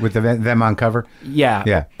record with them on cover. Yeah.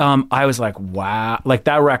 Yeah. I was like, wow. Like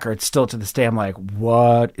that record still to this day, I'm like,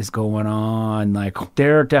 what is going on? Like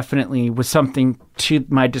there definitely was something to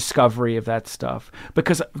my discovery of that stuff.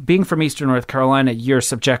 Because being from Eastern North Carolina, you're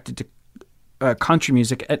subjected to country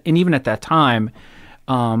music, and even at that time,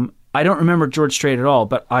 I don't remember George Strait at all,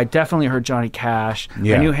 but I definitely heard Johnny Cash.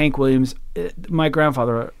 Yeah. I knew Hank Williams. My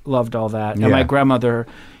grandfather loved all that, and my grandmother.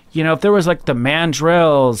 You know, if there was like the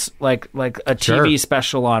Mandrills, like a TV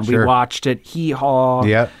special on, we watched it. Hee Haw.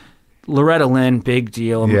 Yeah. Loretta Lynn, big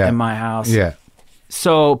deal in my house. Yeah.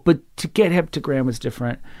 So, but to get hip to Graham was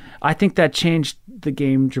different. I think that changed the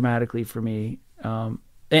game dramatically for me.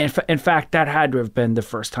 In fact, that had to have been the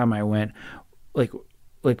first time I went. Like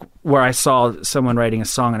where I saw someone writing a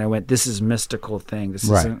song and I went, this is a mystical thing. This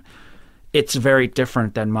isn't, it's very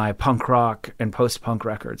different than my punk rock and post-punk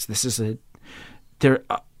records. This is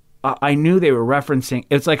I knew they were referencing,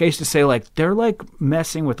 it's like I used to say, like, they're like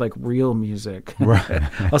messing with like real music. Right.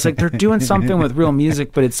 I was like, they're doing something with real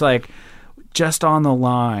music, but it's like just on the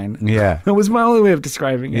line. Yeah. It was my only way of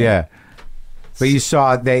describing it. Yeah. But you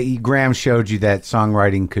saw that Graham showed you that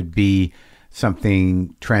songwriting could be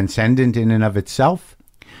something transcendent in and of itself?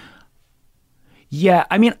 Yeah,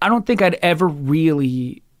 I mean, I don't think I'd ever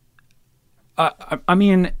really... I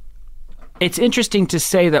mean, it's interesting to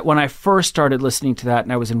say that when I first started listening to that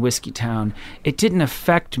and I was in Whiskeytown, it didn't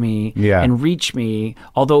affect me and reach me,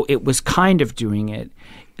 although it was kind of doing it,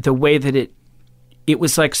 the way that it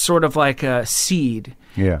was like sort of like a seed.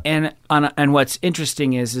 Yeah. And what's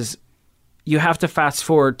interesting is you have to fast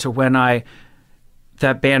forward to when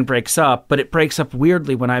that band breaks up, but it breaks up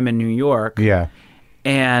weirdly when I'm in New York. Yeah.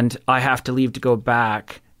 And I have to leave to go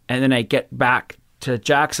back. And then I get back to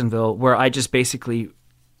Jacksonville where I just basically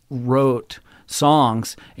wrote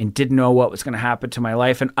songs and didn't know what was going to happen to my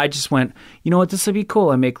life. And I just went, you know what, this would be cool.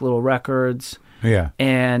 I make little records. Yeah.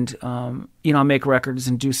 And, I'll make records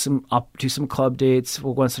and do some club dates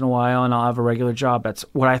once in a while and I'll have a regular job. That's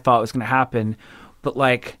what I thought was going to happen. But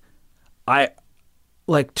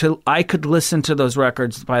I could listen to those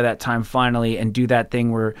records by that time finally and do that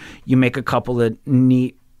thing where you make a couple of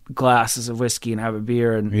neat glasses of whiskey and have a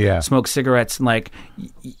beer and smoke cigarettes and like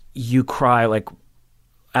you cry like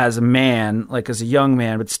as a man, like as a young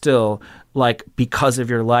man, but still like because of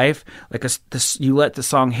your life, like you let the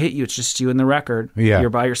song hit you. It's just you and the record. Yeah. You're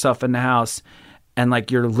by yourself in the house and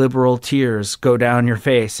like your liberal tears go down your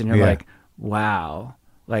face and you're like, wow,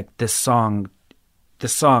 like this song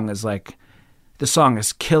is like, the song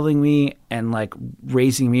is killing me and like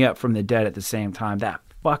raising me up from the dead at the same time. That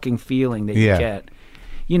fucking feeling that you get.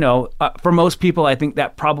 You know, for most people, I think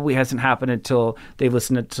that probably hasn't happened until they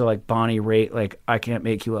listened to like Bonnie Raitt, like I Can't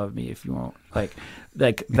Make You Love Me If You Won't. Like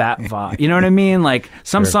that vibe. You know what I mean? Like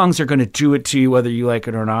some songs are going to do it to you whether you like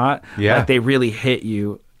it or not. Yeah. Like they really hit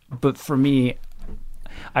you. But for me,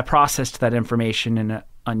 I processed that information in an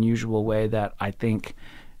unusual way that I think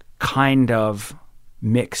kind of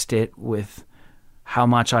mixed it with how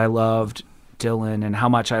much I loved Dylan and how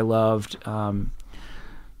much I loved, I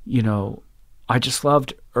just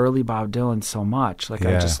loved early Bob Dylan so much. Like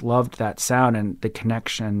I just loved that sound and the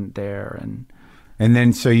connection there. And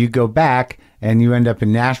then so you go back and you end up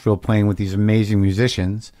in Nashville playing with these amazing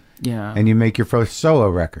musicians. Yeah. And you make your first solo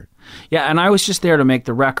record. Yeah, and I was just there to make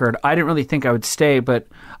the record. I didn't really think I would stay, but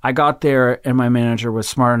I got there and my manager was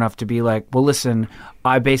smart enough to be like, well, listen,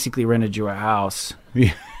 I basically rented you a house.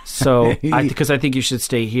 Yeah. So, because I think you should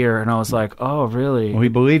stay here. And I was like, oh, really? Well, he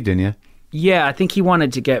believed in you. Yeah, I think he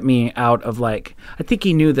wanted to get me out of like, I think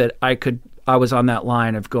he knew that I was on that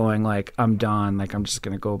line of going like, I'm done. Like, I'm just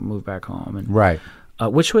going to go move back home. And, right.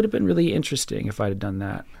 Which would have been really interesting if I'd have done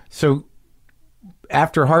that. So,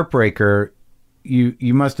 after Heartbreaker,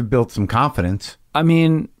 you must have built some confidence. I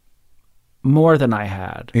mean, more than I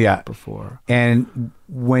had before. And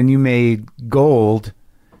when you made Gold,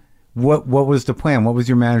 what was the plan? What was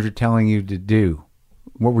your manager telling you to do?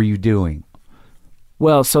 What were you doing?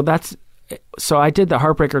 Well, so I did the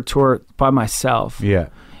Heartbreaker tour by myself. Yeah.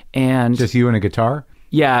 And just you and a guitar?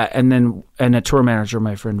 Yeah, and a tour manager,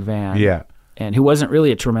 my friend Van. Yeah. And who wasn't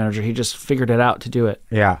really a tour manager, he just figured it out to do it.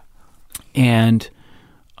 Yeah. And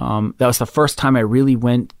that was the first time I really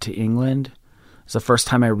went to England. It was the first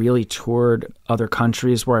time I really toured other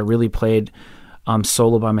countries where I really played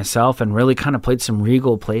solo by myself and really kind of played some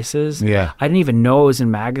regal places. Yeah. I didn't even know it was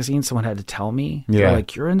in magazines. Someone had to tell me. Yeah. They're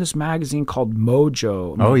like, you're in this magazine called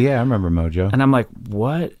Mojo. Oh, yeah, I remember Mojo. And I'm like,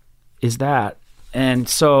 what? is that. And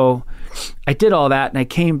so I did all that, and I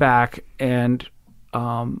came back, and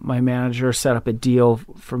my manager set up a deal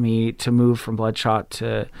for me to move from Bloodshot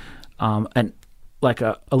to a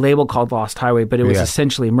label called Lost Highway, but it was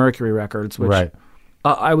essentially Mercury Records, which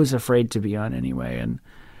I was afraid to be on anyway. And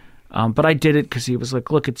but I did it because he was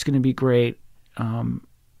like, "Look, it's going to be great."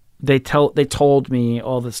 They told me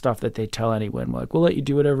all the stuff that they tell anyone, like, "We'll let you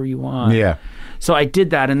do whatever you want." Yeah. So I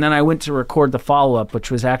did that, and then I went to record the follow-up, which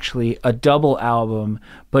was actually a double album,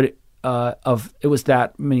 but it was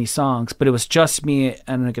that many songs, but it was just me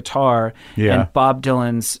and a guitar and Bob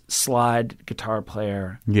Dylan's slide guitar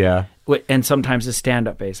player. Yeah. And sometimes a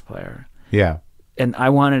stand-up bass player. Yeah. And I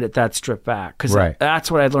wanted that stripped back because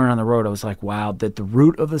that's what I learned on the road. I was like, wow, that the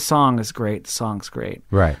root of the song is great. The song's great.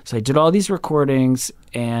 Right. So I did all these recordings,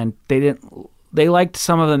 and they liked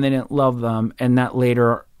some of them. They didn't love them. And that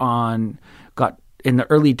later on got in the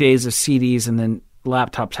early days of CDs, and then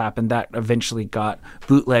laptops happened. That eventually got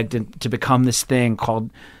bootlegged to become this thing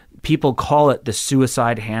called, people call it the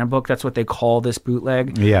Suicide Handbook. That's what they call this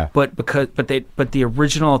bootleg. Yeah. But the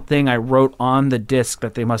original thing I wrote on the disc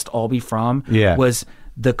that they must all be from was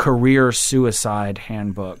the Career Suicide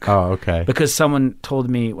Handbook. Oh, okay. Because someone told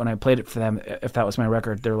me when I played it for them, if that was my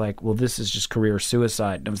record, they're like, "Well, this is just Career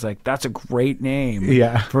Suicide." And I was like, "That's a great name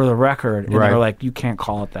for the record." And they're like, "You can't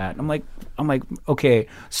call it that." And I'm like, okay,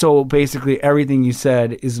 so basically everything you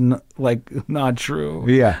said is not true.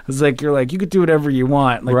 Yeah. It's like, you're like, you could do whatever you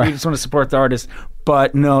want. Like, you just want to support the artist,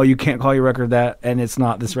 but no, you can't call your record that, and it's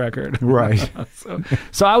not this record. Right.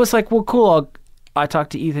 So I was like, well, cool. I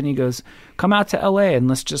talked to Ethan. He goes, come out to LA and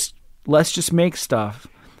let's just make stuff.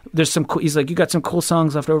 There's some cool, he's like, you got some cool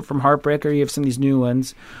songs left over from Heartbreaker. You have some of these new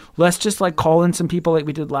ones. Let's just call in some people like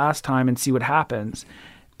we did last time and see what happens.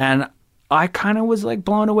 And I kind of was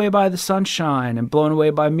blown away by the sunshine and blown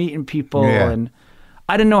away by meeting people. Yeah. And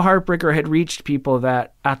I didn't know Heartbreaker had reached people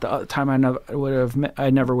that at the time I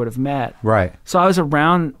never would have met. Right. So I was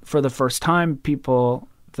around for the first time people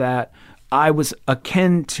that I was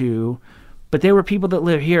akin to, but they were people that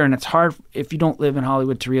live here. And it's hard if you don't live in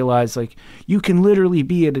Hollywood to realize you can literally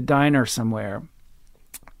be at a diner somewhere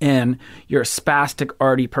and you're a spastic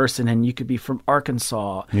arty person and you could be from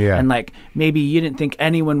Arkansas. Yeah. And maybe you didn't think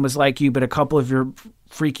anyone was like you, but a couple of your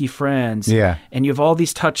freaky friends. Yeah. And you have all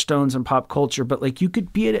these touchstones in pop culture, but you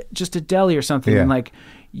could be at just a deli or something and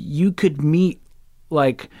you could meet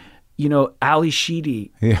Ali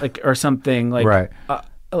Sheedy or something right.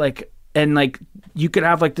 And you could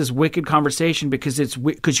have this wicked conversation because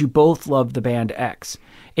you both love the band X.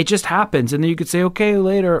 It just happens. And then you could say, okay,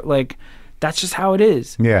 later, that's just how it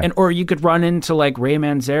is. Yeah. Or you could run into Ray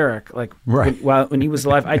Manzarek, when he was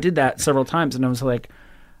alive. I did that several times, and I was like,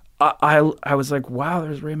 I was like, wow,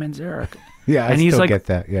 there's Ray Manzarek. Yeah, and he's get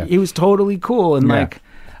that. Yeah, he was totally cool, and I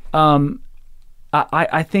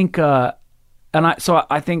think,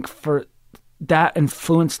 I think for that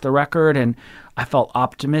influenced the record, and I felt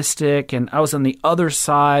optimistic, and I was on the other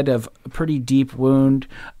side of a pretty deep wound.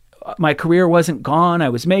 My career wasn't gone. I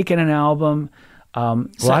was making an album. A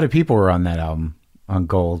lot of people were on that album, on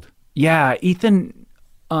Gold. Yeah, Ethan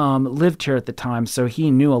lived here at the time, so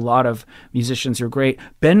he knew a lot of musicians who were great.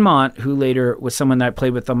 Benmont, who later was someone that I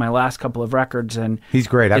played with on my last couple of records, and he's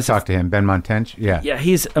great. I've talked to him, Benmont Tench. Yeah,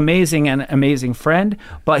 he's amazing and amazing friend.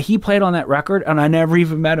 But he played on that record, and I never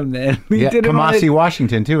even met him then. Kamasi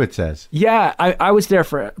Washington too. It says. Yeah, I was there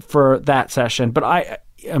for that session, but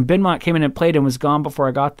Benmont came in and played and was gone before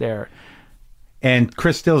I got there. And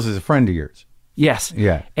Chris Stills is a friend of yours. Yes.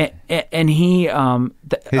 Yeah. And he...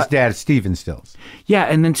 his dad, Stephen Stills. Yeah,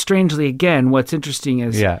 and then strangely again, what's interesting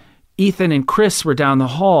is Ethan and Chris were down the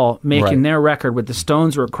hall making their record with the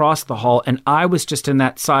Stones were across the hall, and I was just in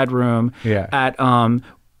that side room at...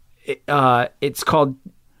 it's called...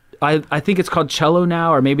 I think it's called Cello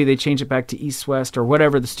now, or maybe they changed it back to East West, or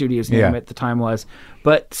whatever the studio's name at the time was.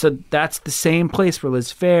 But so that's the same place where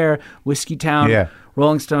Liz Phair, Whiskey Town...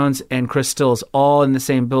 Rolling Stones and Chris Stills all in the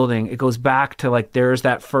same building. It goes back to there's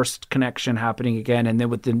that first connection happening again, and then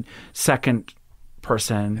with the second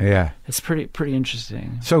person. Yeah, it's pretty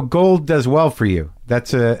interesting. So Gold does well for you.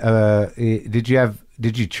 That's did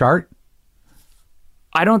you chart?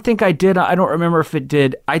 I don't think I did. I don't remember if it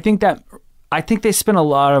did. I think they spent a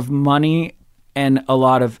lot of money and a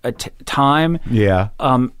lot of time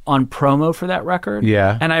on promo for that record.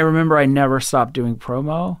 Yeah. And I remember I never stopped doing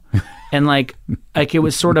promo. And it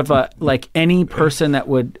was sort of any person that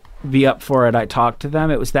would be up for it, I talked to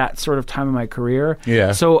them. It was that sort of time in my career.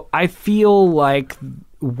 Yeah. So I feel like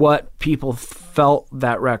what people felt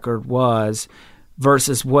that record was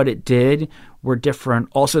versus what it did were different.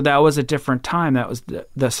 Also, that was a different time. That was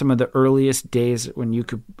some of the earliest days when you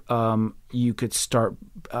could start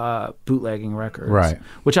bootlegging records, right?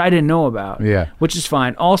 Which I didn't know about. Yeah, which is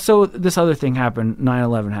fine. Also, this other thing happened.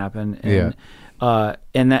 9/11 happened. And,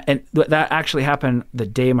 and that actually happened the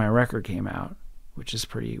day my record came out, which is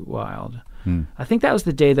pretty wild. I think that was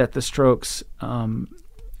the day that the Strokes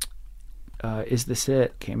 "Is This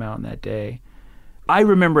It" came out on that day. I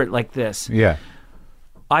remember it like this. Yeah.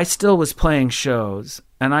 I still was playing shows,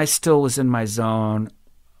 and I still was in my zone.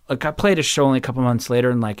 Like, I played a show only a couple months later,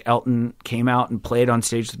 and like Elton came out and played on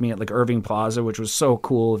stage with me at like Irving Plaza, which was so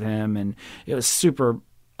cool of him, and it was super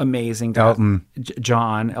amazing. Elton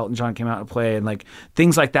John came out and played, and like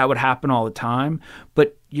things like that would happen all the time.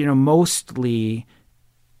 But mostly,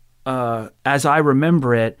 as I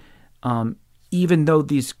remember it, even though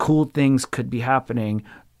these cool things could be happening,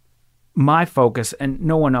 my focus, and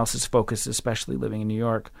no one else's focus, especially living in New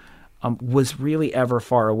York, was really ever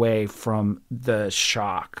far away from the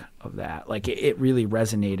shock of that. Like it really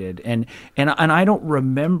resonated, and I don't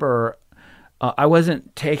remember. I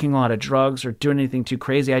wasn't taking a lot of drugs or doing anything too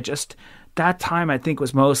crazy. That time I think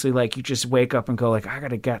was mostly like you just wake up and go like, I got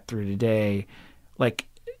to get through today, like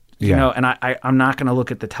and I'm not going to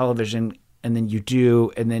look at the television, and then you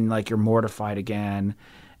do, and then like you're mortified again.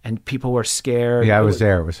 And people were scared. Yeah, I was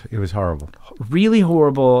there. It was horrible. Really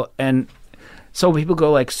horrible. And so people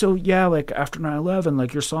go like, so yeah, like after 9/11,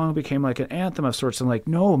 like your song became like an anthem of sorts. And like,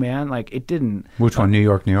 no, man, like it didn't. Which one? New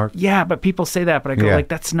York, New York? Yeah, but people say that, but I go like,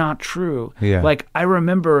 that's not true. Yeah. Like I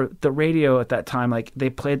remember the radio at that time, like they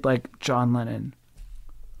played like John Lennon.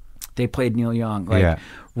 They played Neil Young. Like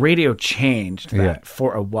radio changed that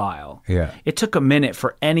for a while. Yeah. It took a minute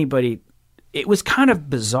for anybody. It was kind of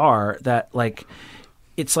bizarre that like,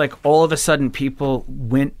 it's like all of a sudden people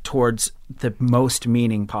went towards the most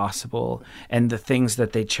meaning possible and the things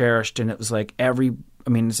that they cherished. And it was like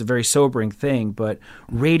it's a very sobering thing, but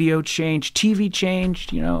radio changed, TV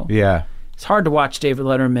changed, Yeah. It's hard to watch David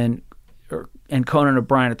Letterman and Conan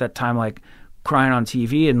O'Brien at that time, like crying on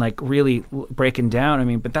TV and like really breaking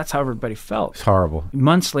down. But that's how everybody felt. It's horrible.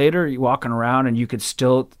 Months later, you're walking around and you could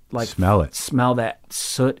still like smell that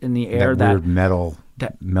soot in the air. That weird metal.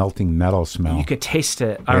 That melting metal smell. You could taste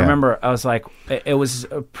it. I remember I was like, it was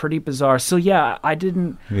pretty bizarre. So yeah, I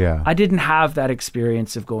didn't have that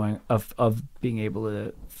experience of being able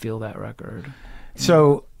to feel that record.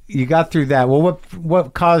 So you got through that. Well,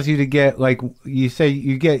 what caused you to get, like you say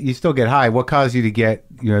you still get high. What caused you to get,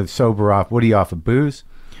 sober off? What are you off of, booze?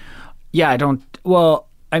 Yeah,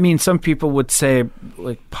 some people would say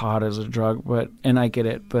like pot is a drug, and I get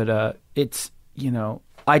it, but it's,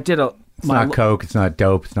 I did It's not coke. It's not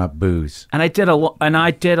dope. It's not booze. And I did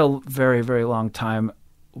a very, very long time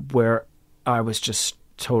where I was just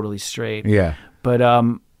totally straight. Yeah. But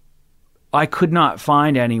I could not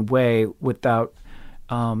find any way without.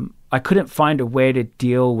 I couldn't find a way to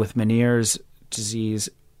deal with Meniere's disease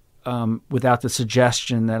without the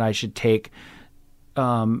suggestion that I should take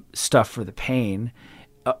stuff for the pain.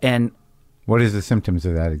 And what is the symptoms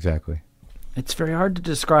of that exactly? It's very hard to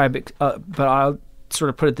describe, but I'll sort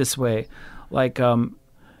of put it this way, like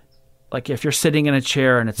if you're sitting in a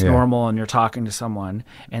chair and it's normal and you're talking to someone,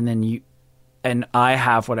 and then I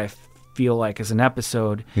have what I feel like is an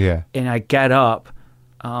episode, and I get up,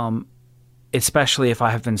 especially if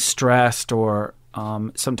I have been stressed or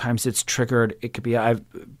sometimes it's triggered. It could be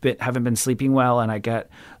haven't been sleeping well and I get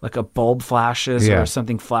like a bulb flashes or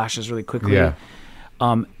something flashes really quickly.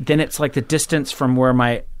 Then it's like the distance from where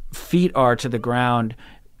my feet are to the ground.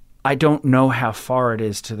 I don't know how far it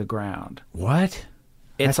is to the ground. What?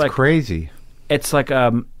 It's That's like crazy. It's like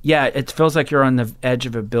it feels like you're on the edge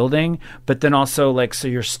of a building, but then also like so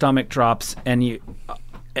your stomach drops and it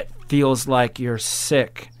feels like you're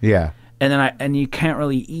sick. Yeah. And then you can't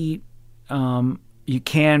really eat. You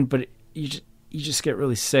can, but you just get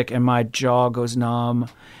really sick, and my jaw goes numb,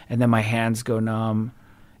 and then my hands go numb.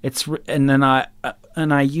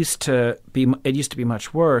 I used to be. It used to be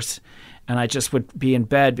much worse. And I just would be in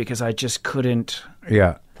bed because I just couldn't.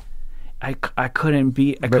 Yeah. I couldn't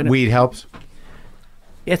be. But weed helps.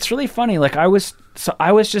 It's really funny. Like I was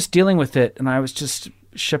just dealing with it, and I was just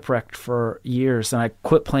shipwrecked for years. And I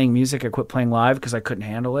quit playing music. I quit playing live because I couldn't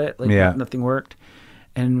handle it. Like nothing worked.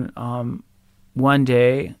 And one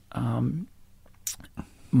day,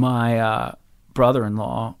 my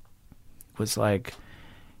brother-in-law was like,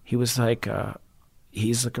 he's like a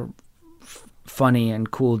funny and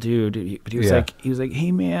cool dude, but he was like,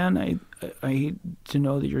 hey man, I hate to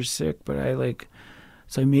know that you're sick, but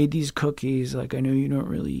so I made these cookies. Like I know you don't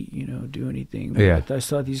really do anything, but I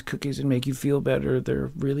thought these cookies would make you feel better.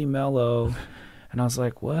 They're really mellow, And I was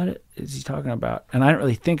like, what is he talking about? And I didn't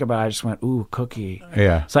really think about it. I just went, ooh, cookie.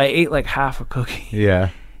 Yeah. So I ate like half a cookie. Yeah.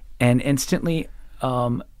 And instantly,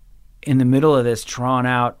 in the middle of this drawn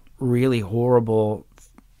out, really horrible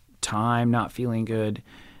time, not feeling good,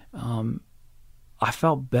 I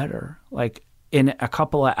felt better. Like in a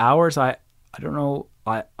couple of hours, I don't know,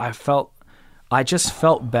 I just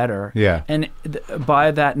felt better. Yeah. And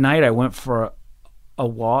by that night, I went for a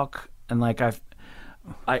walk, and like I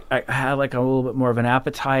had like a little bit more of an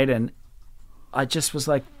appetite, and I just was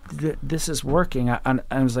like, this is working. I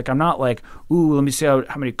was like, I'm not like, ooh, let me see how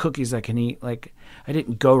many cookies I can eat. Like, I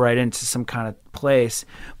didn't go right into some kind of place.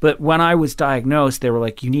 But when I was diagnosed, they were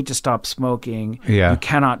like, you need to stop smoking. Yeah. You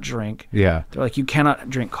cannot drink. Yeah. They're like, you cannot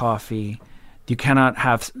drink coffee. You cannot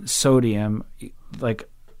have sodium. Like,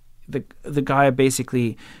 the guy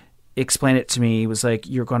basically explained it to me. He was like,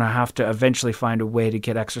 you're going to have to eventually find a way to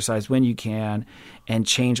get exercise when you can and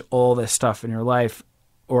change all this stuff in your life,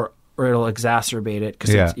 or it'll exacerbate it.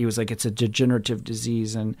 Because he was like, it's a degenerative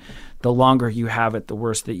disease, and the longer you have it, the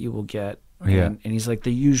worse that you will get. Yeah. And he's like,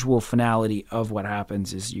 the usual finality of what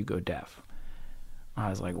happens is you go deaf. I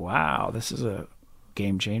was like, wow, this is a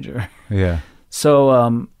game changer. Yeah.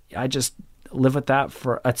 So I just live with that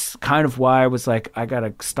that's kind of why I was like, I got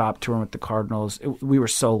to stop touring with the Cardinals. We were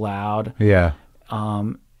so loud. Yeah.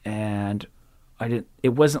 And it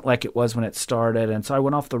wasn't like it was when it started. And so I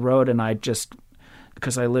went off the road, and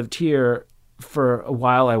because I lived here for a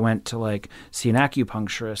while, I went to like see an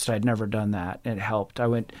acupuncturist. I'd never done that. It helped. I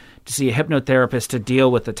went to see a hypnotherapist to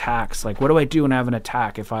deal with attacks. Like, what do I do when I have an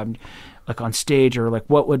attack? If I'm like on stage, or like,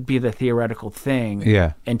 what would be the theoretical thing?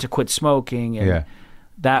 Yeah. And to quit smoking. And Yeah.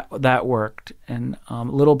 that worked. And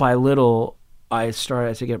little by little, I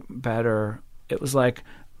started to get better. It was like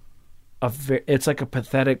it's like a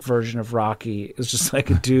pathetic version of Rocky. It was just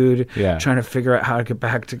like a dude trying to figure out how to get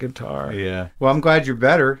back to guitar. Yeah. Well, I'm glad you're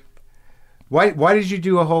better. Why did you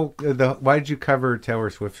do why did you cover Taylor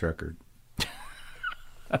Swift's record?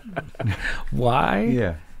 Why?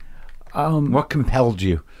 Yeah. What compelled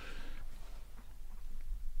you?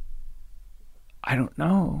 I don't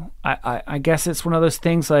know. I guess it's one of those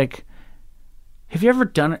things like, have you ever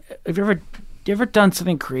done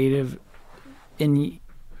something creative and you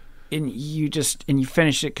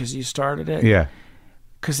finish it because you started it? Yeah.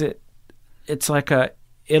 Because it's like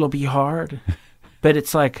it'll be hard, but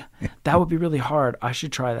it's like, that would be really hard. I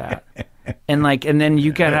should try that. And then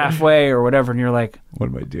you get halfway or whatever, and you're like, what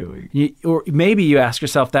am I doing? Or maybe you ask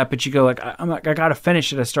yourself that, but you go like, I got to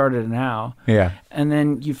finish it. I started it now. Yeah. And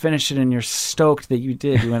then you finish it, and you're stoked that you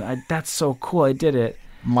did. You went, that's so cool. I did it.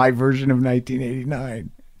 My version of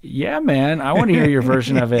 1989. Yeah, man. I want to hear your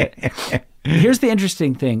version of it. Here's the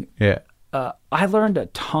interesting thing. Yeah. I learned a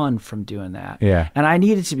ton from doing that. Yeah. And I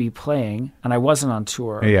needed to be playing, and I wasn't on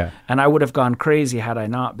tour. Yeah. And I would have gone crazy had I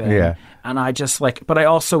not been. Yeah. And I just but I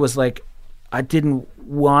also was like, I didn't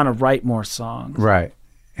want to write more songs. Right.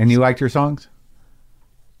 And you liked your songs?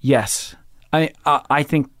 Yes. I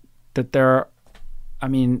think that there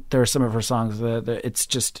are some of her songs that it's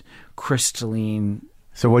just crystalline.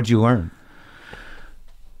 So what'd you learn?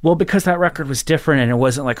 Well, because that record was different, and it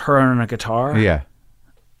wasn't like her on a guitar. Yeah.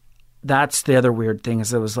 That's the other weird thing,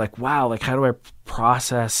 is it was like, wow, like, how do I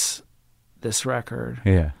process this record?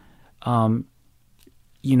 Yeah.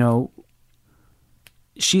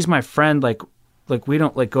 She's my friend. Like we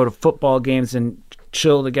don't like go to football games and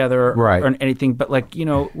chill together right. or anything, but like,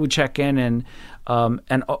 we check in and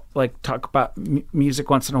like talk about music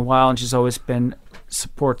once in a while, and she's always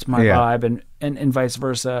supports my vibe and vice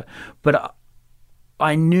versa. But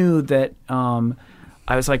I knew that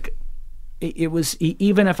I was like, it was,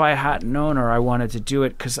 even if I hadn't known her, I wanted to do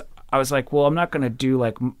it, because I was like, well, I'm not going to do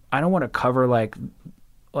I don't want to cover like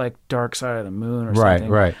Dark Side of the Moon or something.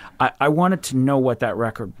 Right. I wanted to know what that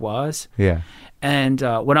record was. Yeah. And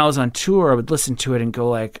when I was on tour, I would listen to it and go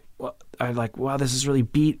wow, this is really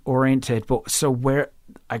beat oriented. But so where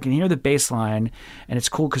I can hear the bass line, and it's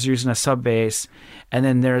cool because you're using a sub bass, and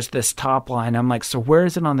then there's this top line. I'm like, so where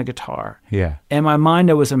is it on the guitar? Yeah. In my mind,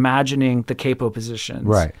 I was imagining the capo positions.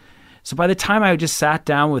 Right. So by the time I just sat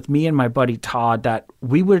down with me and my buddy Todd, that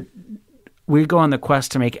we'd go on the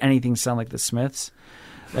quest to make anything sound like the Smiths.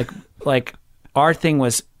 Like our thing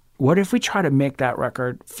was, what if we try to make that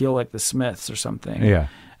record feel like the Smiths or something? Yeah.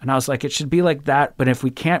 And I was like, it should be like that, but if we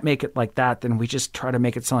can't make it like that, then we just try to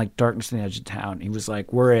make it sound like Darkness on the Edge of Town. He was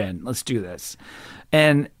like, we're in, let's do this.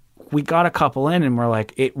 And we got a couple in, and we're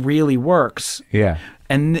like, it really works. Yeah.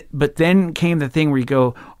 But then came the thing where you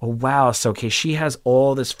go, oh wow, so okay, she has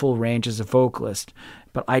all this full range as a vocalist,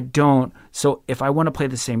 but I don't. So if I want to play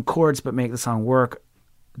the same chords but make the song work,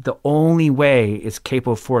 the only way is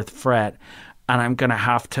capo 4th fret. and I'm gonna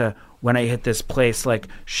have to, when I hit this place, like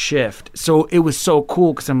shift. So it was so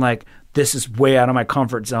cool because I'm like, this is way out of my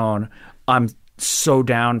comfort zone. I'm so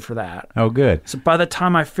down for that. Oh, good. So by the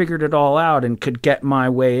time I figured it all out and could get my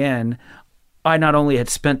way in, I not only had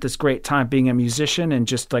spent this great time being a musician and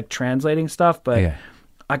just like translating stuff, but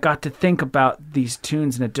I got to think about these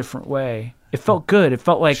tunes in a different way. It felt good. It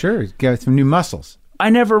felt like... Sure, got some new muscles.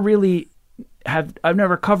 I've never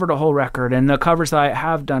covered a whole record, and the covers that I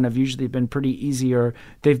have done have usually been pretty easy, or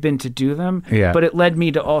they've been to do them. Yeah. But it led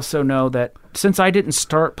me to also know that since I didn't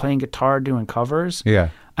start playing guitar doing covers,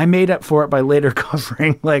 I made up for it by later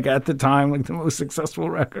covering, like at the time, like the most successful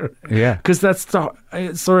record. Yeah. Because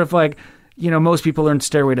it's sort of like, most people learn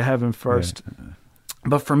Stairway to Heaven first. Yeah.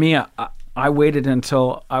 But for me, I waited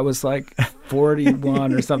until I was like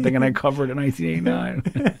 41 or something, and I covered in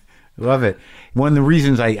 1989. Love it. One of the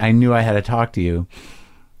reasons I knew I had to talk to you,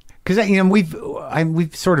 because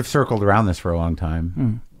we've sort of circled around this for a long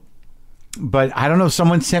time, but I don't know.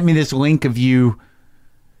 Someone sent me this link of you,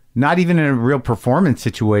 not even in a real performance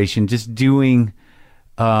situation, just doing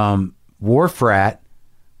Wharf Rat,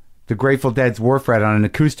 the Grateful Dead's Wharf Rat on an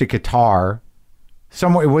acoustic guitar.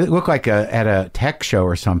 Somewhere it looked like at a tech show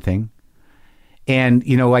or something. And,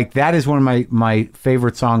 like that is one of my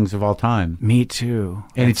favorite songs of all time. Me too.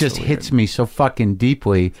 And it just hits me so fucking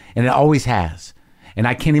deeply. And it always has. And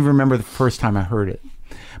I can't even remember the first time I heard it.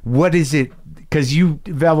 What is it? Because you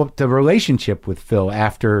developed a relationship with Phil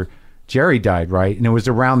after Jerry died, right? And it was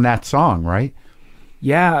around that song, right?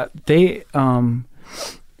 Yeah. They,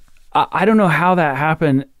 I don't know how that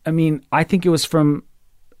happened. I mean, I think it was from,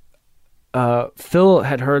 Phil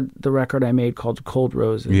had heard the record I made called Cold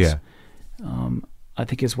Roses. Yeah. I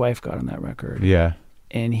think his wife got on that record. Yeah.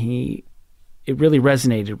 And it really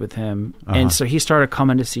resonated with him. And so he started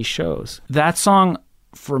coming to see shows. That song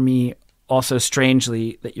for me, also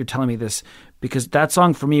strangely that you're telling me this, because that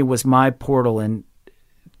song for me was my portal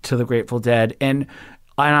to the Grateful Dead. And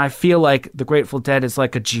I feel like the Grateful Dead is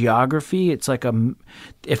like a geography. It's like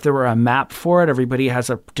if there were a map for it, everybody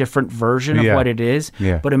has a different version of what it is.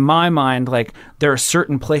 Yeah. But in my mind, like there are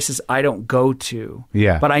certain places I don't go to.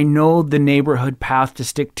 Yeah. But I know the neighborhood path to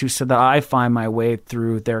stick to so that I find my way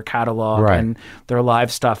through their catalog and their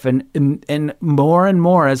live stuff. And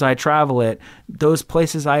more as I travel it, those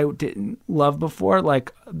places I didn't love before,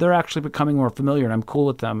 like they're actually becoming more familiar and I'm cool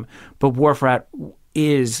with them. But Wharf Rat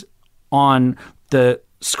is on the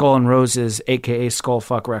Skull and Roses, aka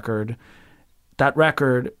Skullfuck record.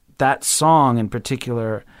 That song in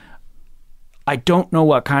particular, I don't know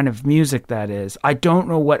what kind of music that is. I don't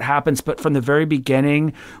know what happens, but from the very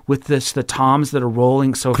beginning with the toms that are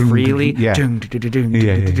rolling so freely, it's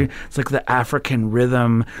like the African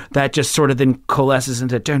rhythm that just sort of then coalesces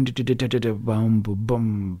into boom, boom,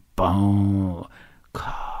 boom, boom.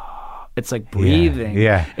 It's like breathing.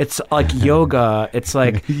 Yeah. It's like yoga. It's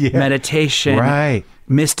like meditation. Right.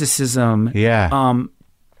 Mysticism. Yeah.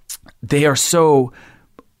 They are so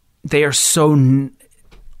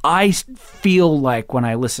I feel like when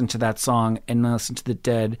I listen to that song and listen to the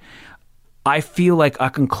Dead, I feel like I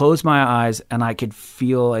can close my eyes and I could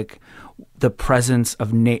feel like the presence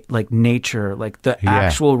of nature, like the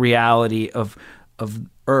actual reality of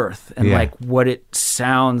Earth and like what it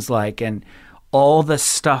sounds like, and all the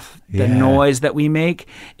stuff, the noise that we make,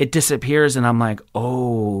 it disappears, and I'm like,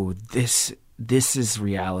 oh, this is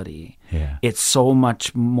reality. Yeah. It's so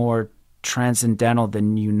much more transcendental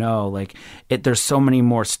than like there's so many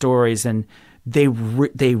more stories, and they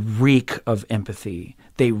reek of empathy.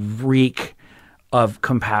 They reek of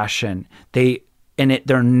compassion.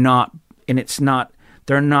 They're not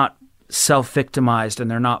self-victimized, and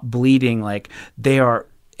they're not bleeding. Like they're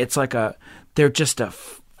just a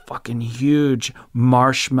fucking huge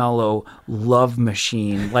marshmallow love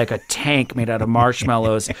machine, like a tank made out of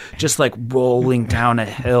marshmallows, just like rolling down a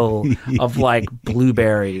hill of like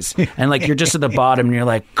blueberries, and like you're just at the bottom and you're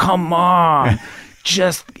like, come on,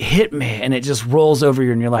 just hit me, and it just rolls over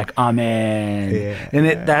you and you're like, amen.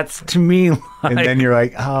 And that's to me like, and then you're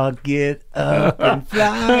like, I'll get up and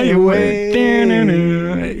fly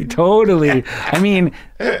away. Totally. I mean,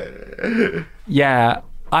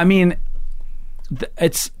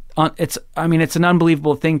 it's an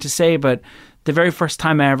unbelievable thing to say, but the very first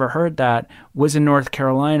time I ever heard that was in North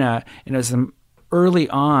Carolina, and it was early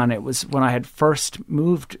on. It was when I had first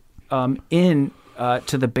moved to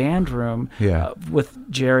the band room with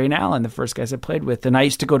Jerry and Alan, the first guys I played with. And I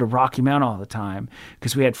used to go to Rocky Mount all the time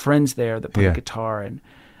because we had friends there that played guitar. And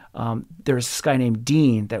There was this guy named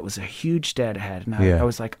Dean that was a huge Deadhead, and I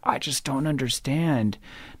was like, I just don't understand.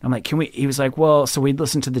 And I'm like, can we? He was like, well, so we'd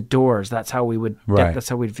listen to the Doors. That's how we would. That's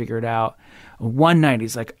how we'd figure it out. One night,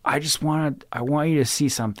 he's like, I want you to see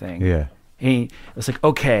something. Yeah. And he was like,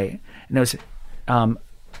 okay. And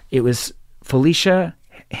it was Felicia,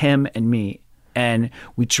 him, and me, and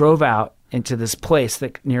we drove out into this place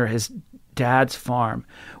that near his dad's farm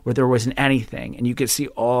where there wasn't anything, and you could see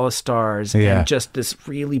all the stars and just this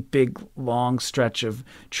really big long stretch of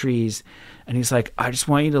trees. And he's like, I just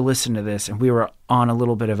want you to listen to this. And we were on a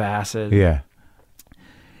little bit of acid,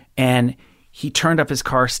 and he turned up his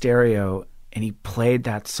car stereo and he played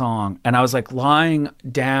that song, and I was like lying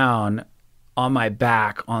down on my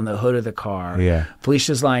back on the hood of the car.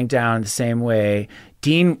 Felicia's lying down the same way.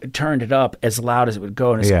 Dean turned it up as loud as it would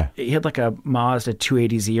go. And he had like a Mazda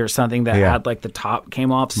 280Z or something that had like the top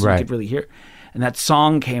came off so you could really hear. And that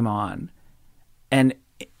song came on. And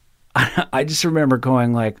I just remember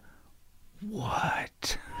going like,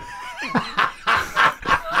 what?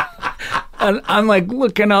 And I'm like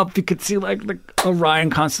looking up. You could see like the Orion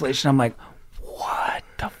constellation. I'm like, what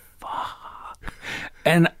the fuck?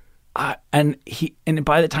 And by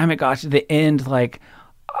the time it got to the end, like,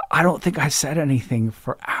 I don't think I said anything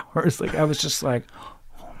for hours. Like, I was just like,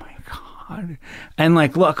 oh my God. And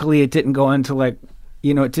like, luckily it didn't go into like,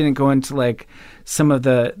 some of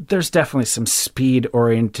there's definitely some speed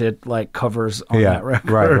oriented like covers on that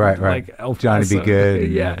record. Right. Like Johnny B.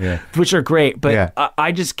 Good. Which are great. But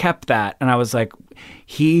I just kept that. And I was like,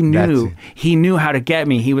 he knew how to get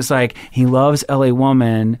me. He was like, he loves LA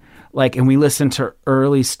Woman. Like, and we listened to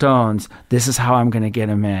early Stones. This is how I'm going to get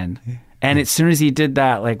him in. And as soon as he did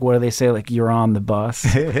that, like, what do they say? Like, you're on the bus.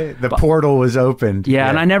 The portal was opened. Yeah,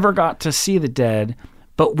 and I never got to see the Dead.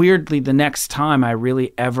 But weirdly, the next time I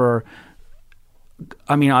really I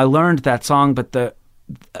learned that song, but the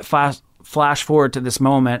flash forward to this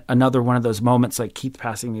moment, another one of those moments, like Keith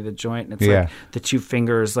passing me the joint, and it's like the two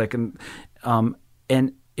fingers, like, and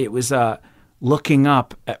it was looking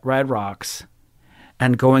up at Red Rocks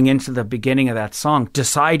and going into the beginning of that song,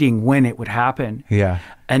 deciding when it would happen. Yeah.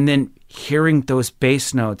 And then hearing those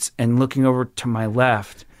bass notes and looking over to my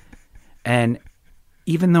left. And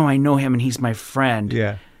even though I know him and he's my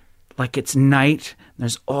friend, like it's night,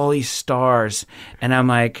 there's all these stars. And I'm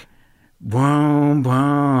like, boom,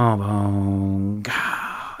 boom, boom,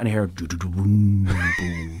 and I hear, boom,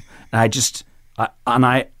 boom. And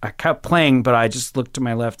I kept playing, but I just looked to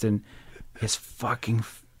my left and there's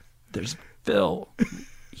Phil.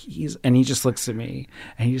 He just looks at me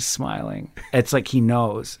and he's smiling. It's like he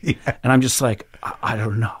knows. And I'm just like, I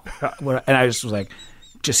don't know. And I just was like,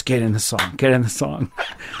 just get in the song.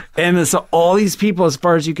 And so all these people as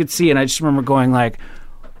far as you could see. And I just remember going like,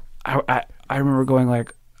 I remember going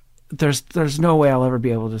like, there's no way I'll ever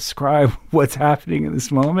be able to describe what's happening in this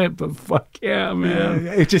moment, but fuck yeah, man.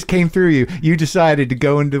 It just came through you. You decided to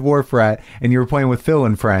go into Wharf Rat and you were playing with Phil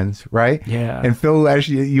and friends, right? Yeah. And Phil,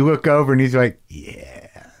 actually, you look over and he's like, yeah.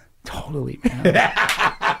 Totally, man.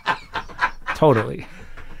 Totally.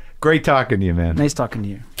 Great talking to you, man. Nice talking to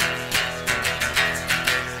you.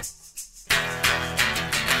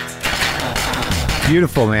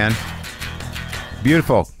 Beautiful, man.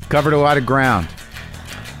 Beautiful. Covered a lot of ground.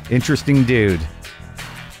 Interesting dude.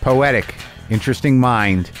 Poetic. Interesting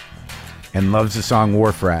mind. And loves the song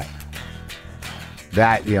Wharf Rat.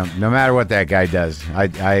 That, no matter what that guy does,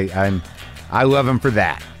 I love him for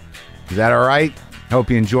that. Is that all right? Hope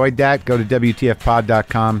you enjoyed that. Go to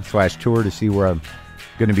WTFpod.com/tour to see where I'm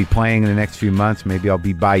going to be playing in the next few months. Maybe I'll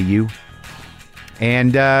be by you.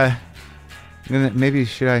 And maybe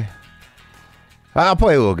I'll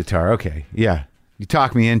play a little guitar. Okay. Yeah. You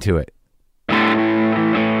talk me into it.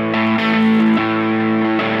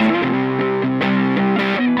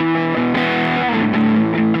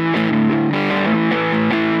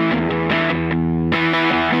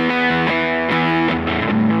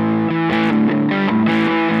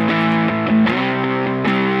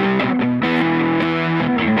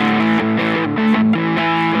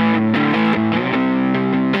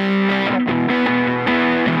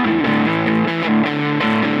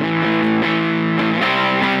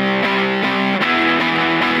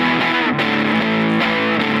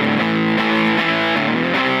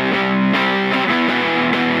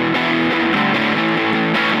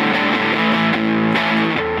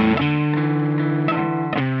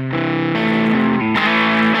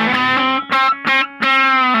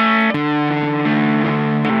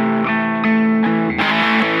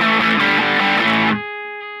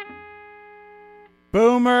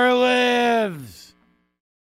 Boomer lives!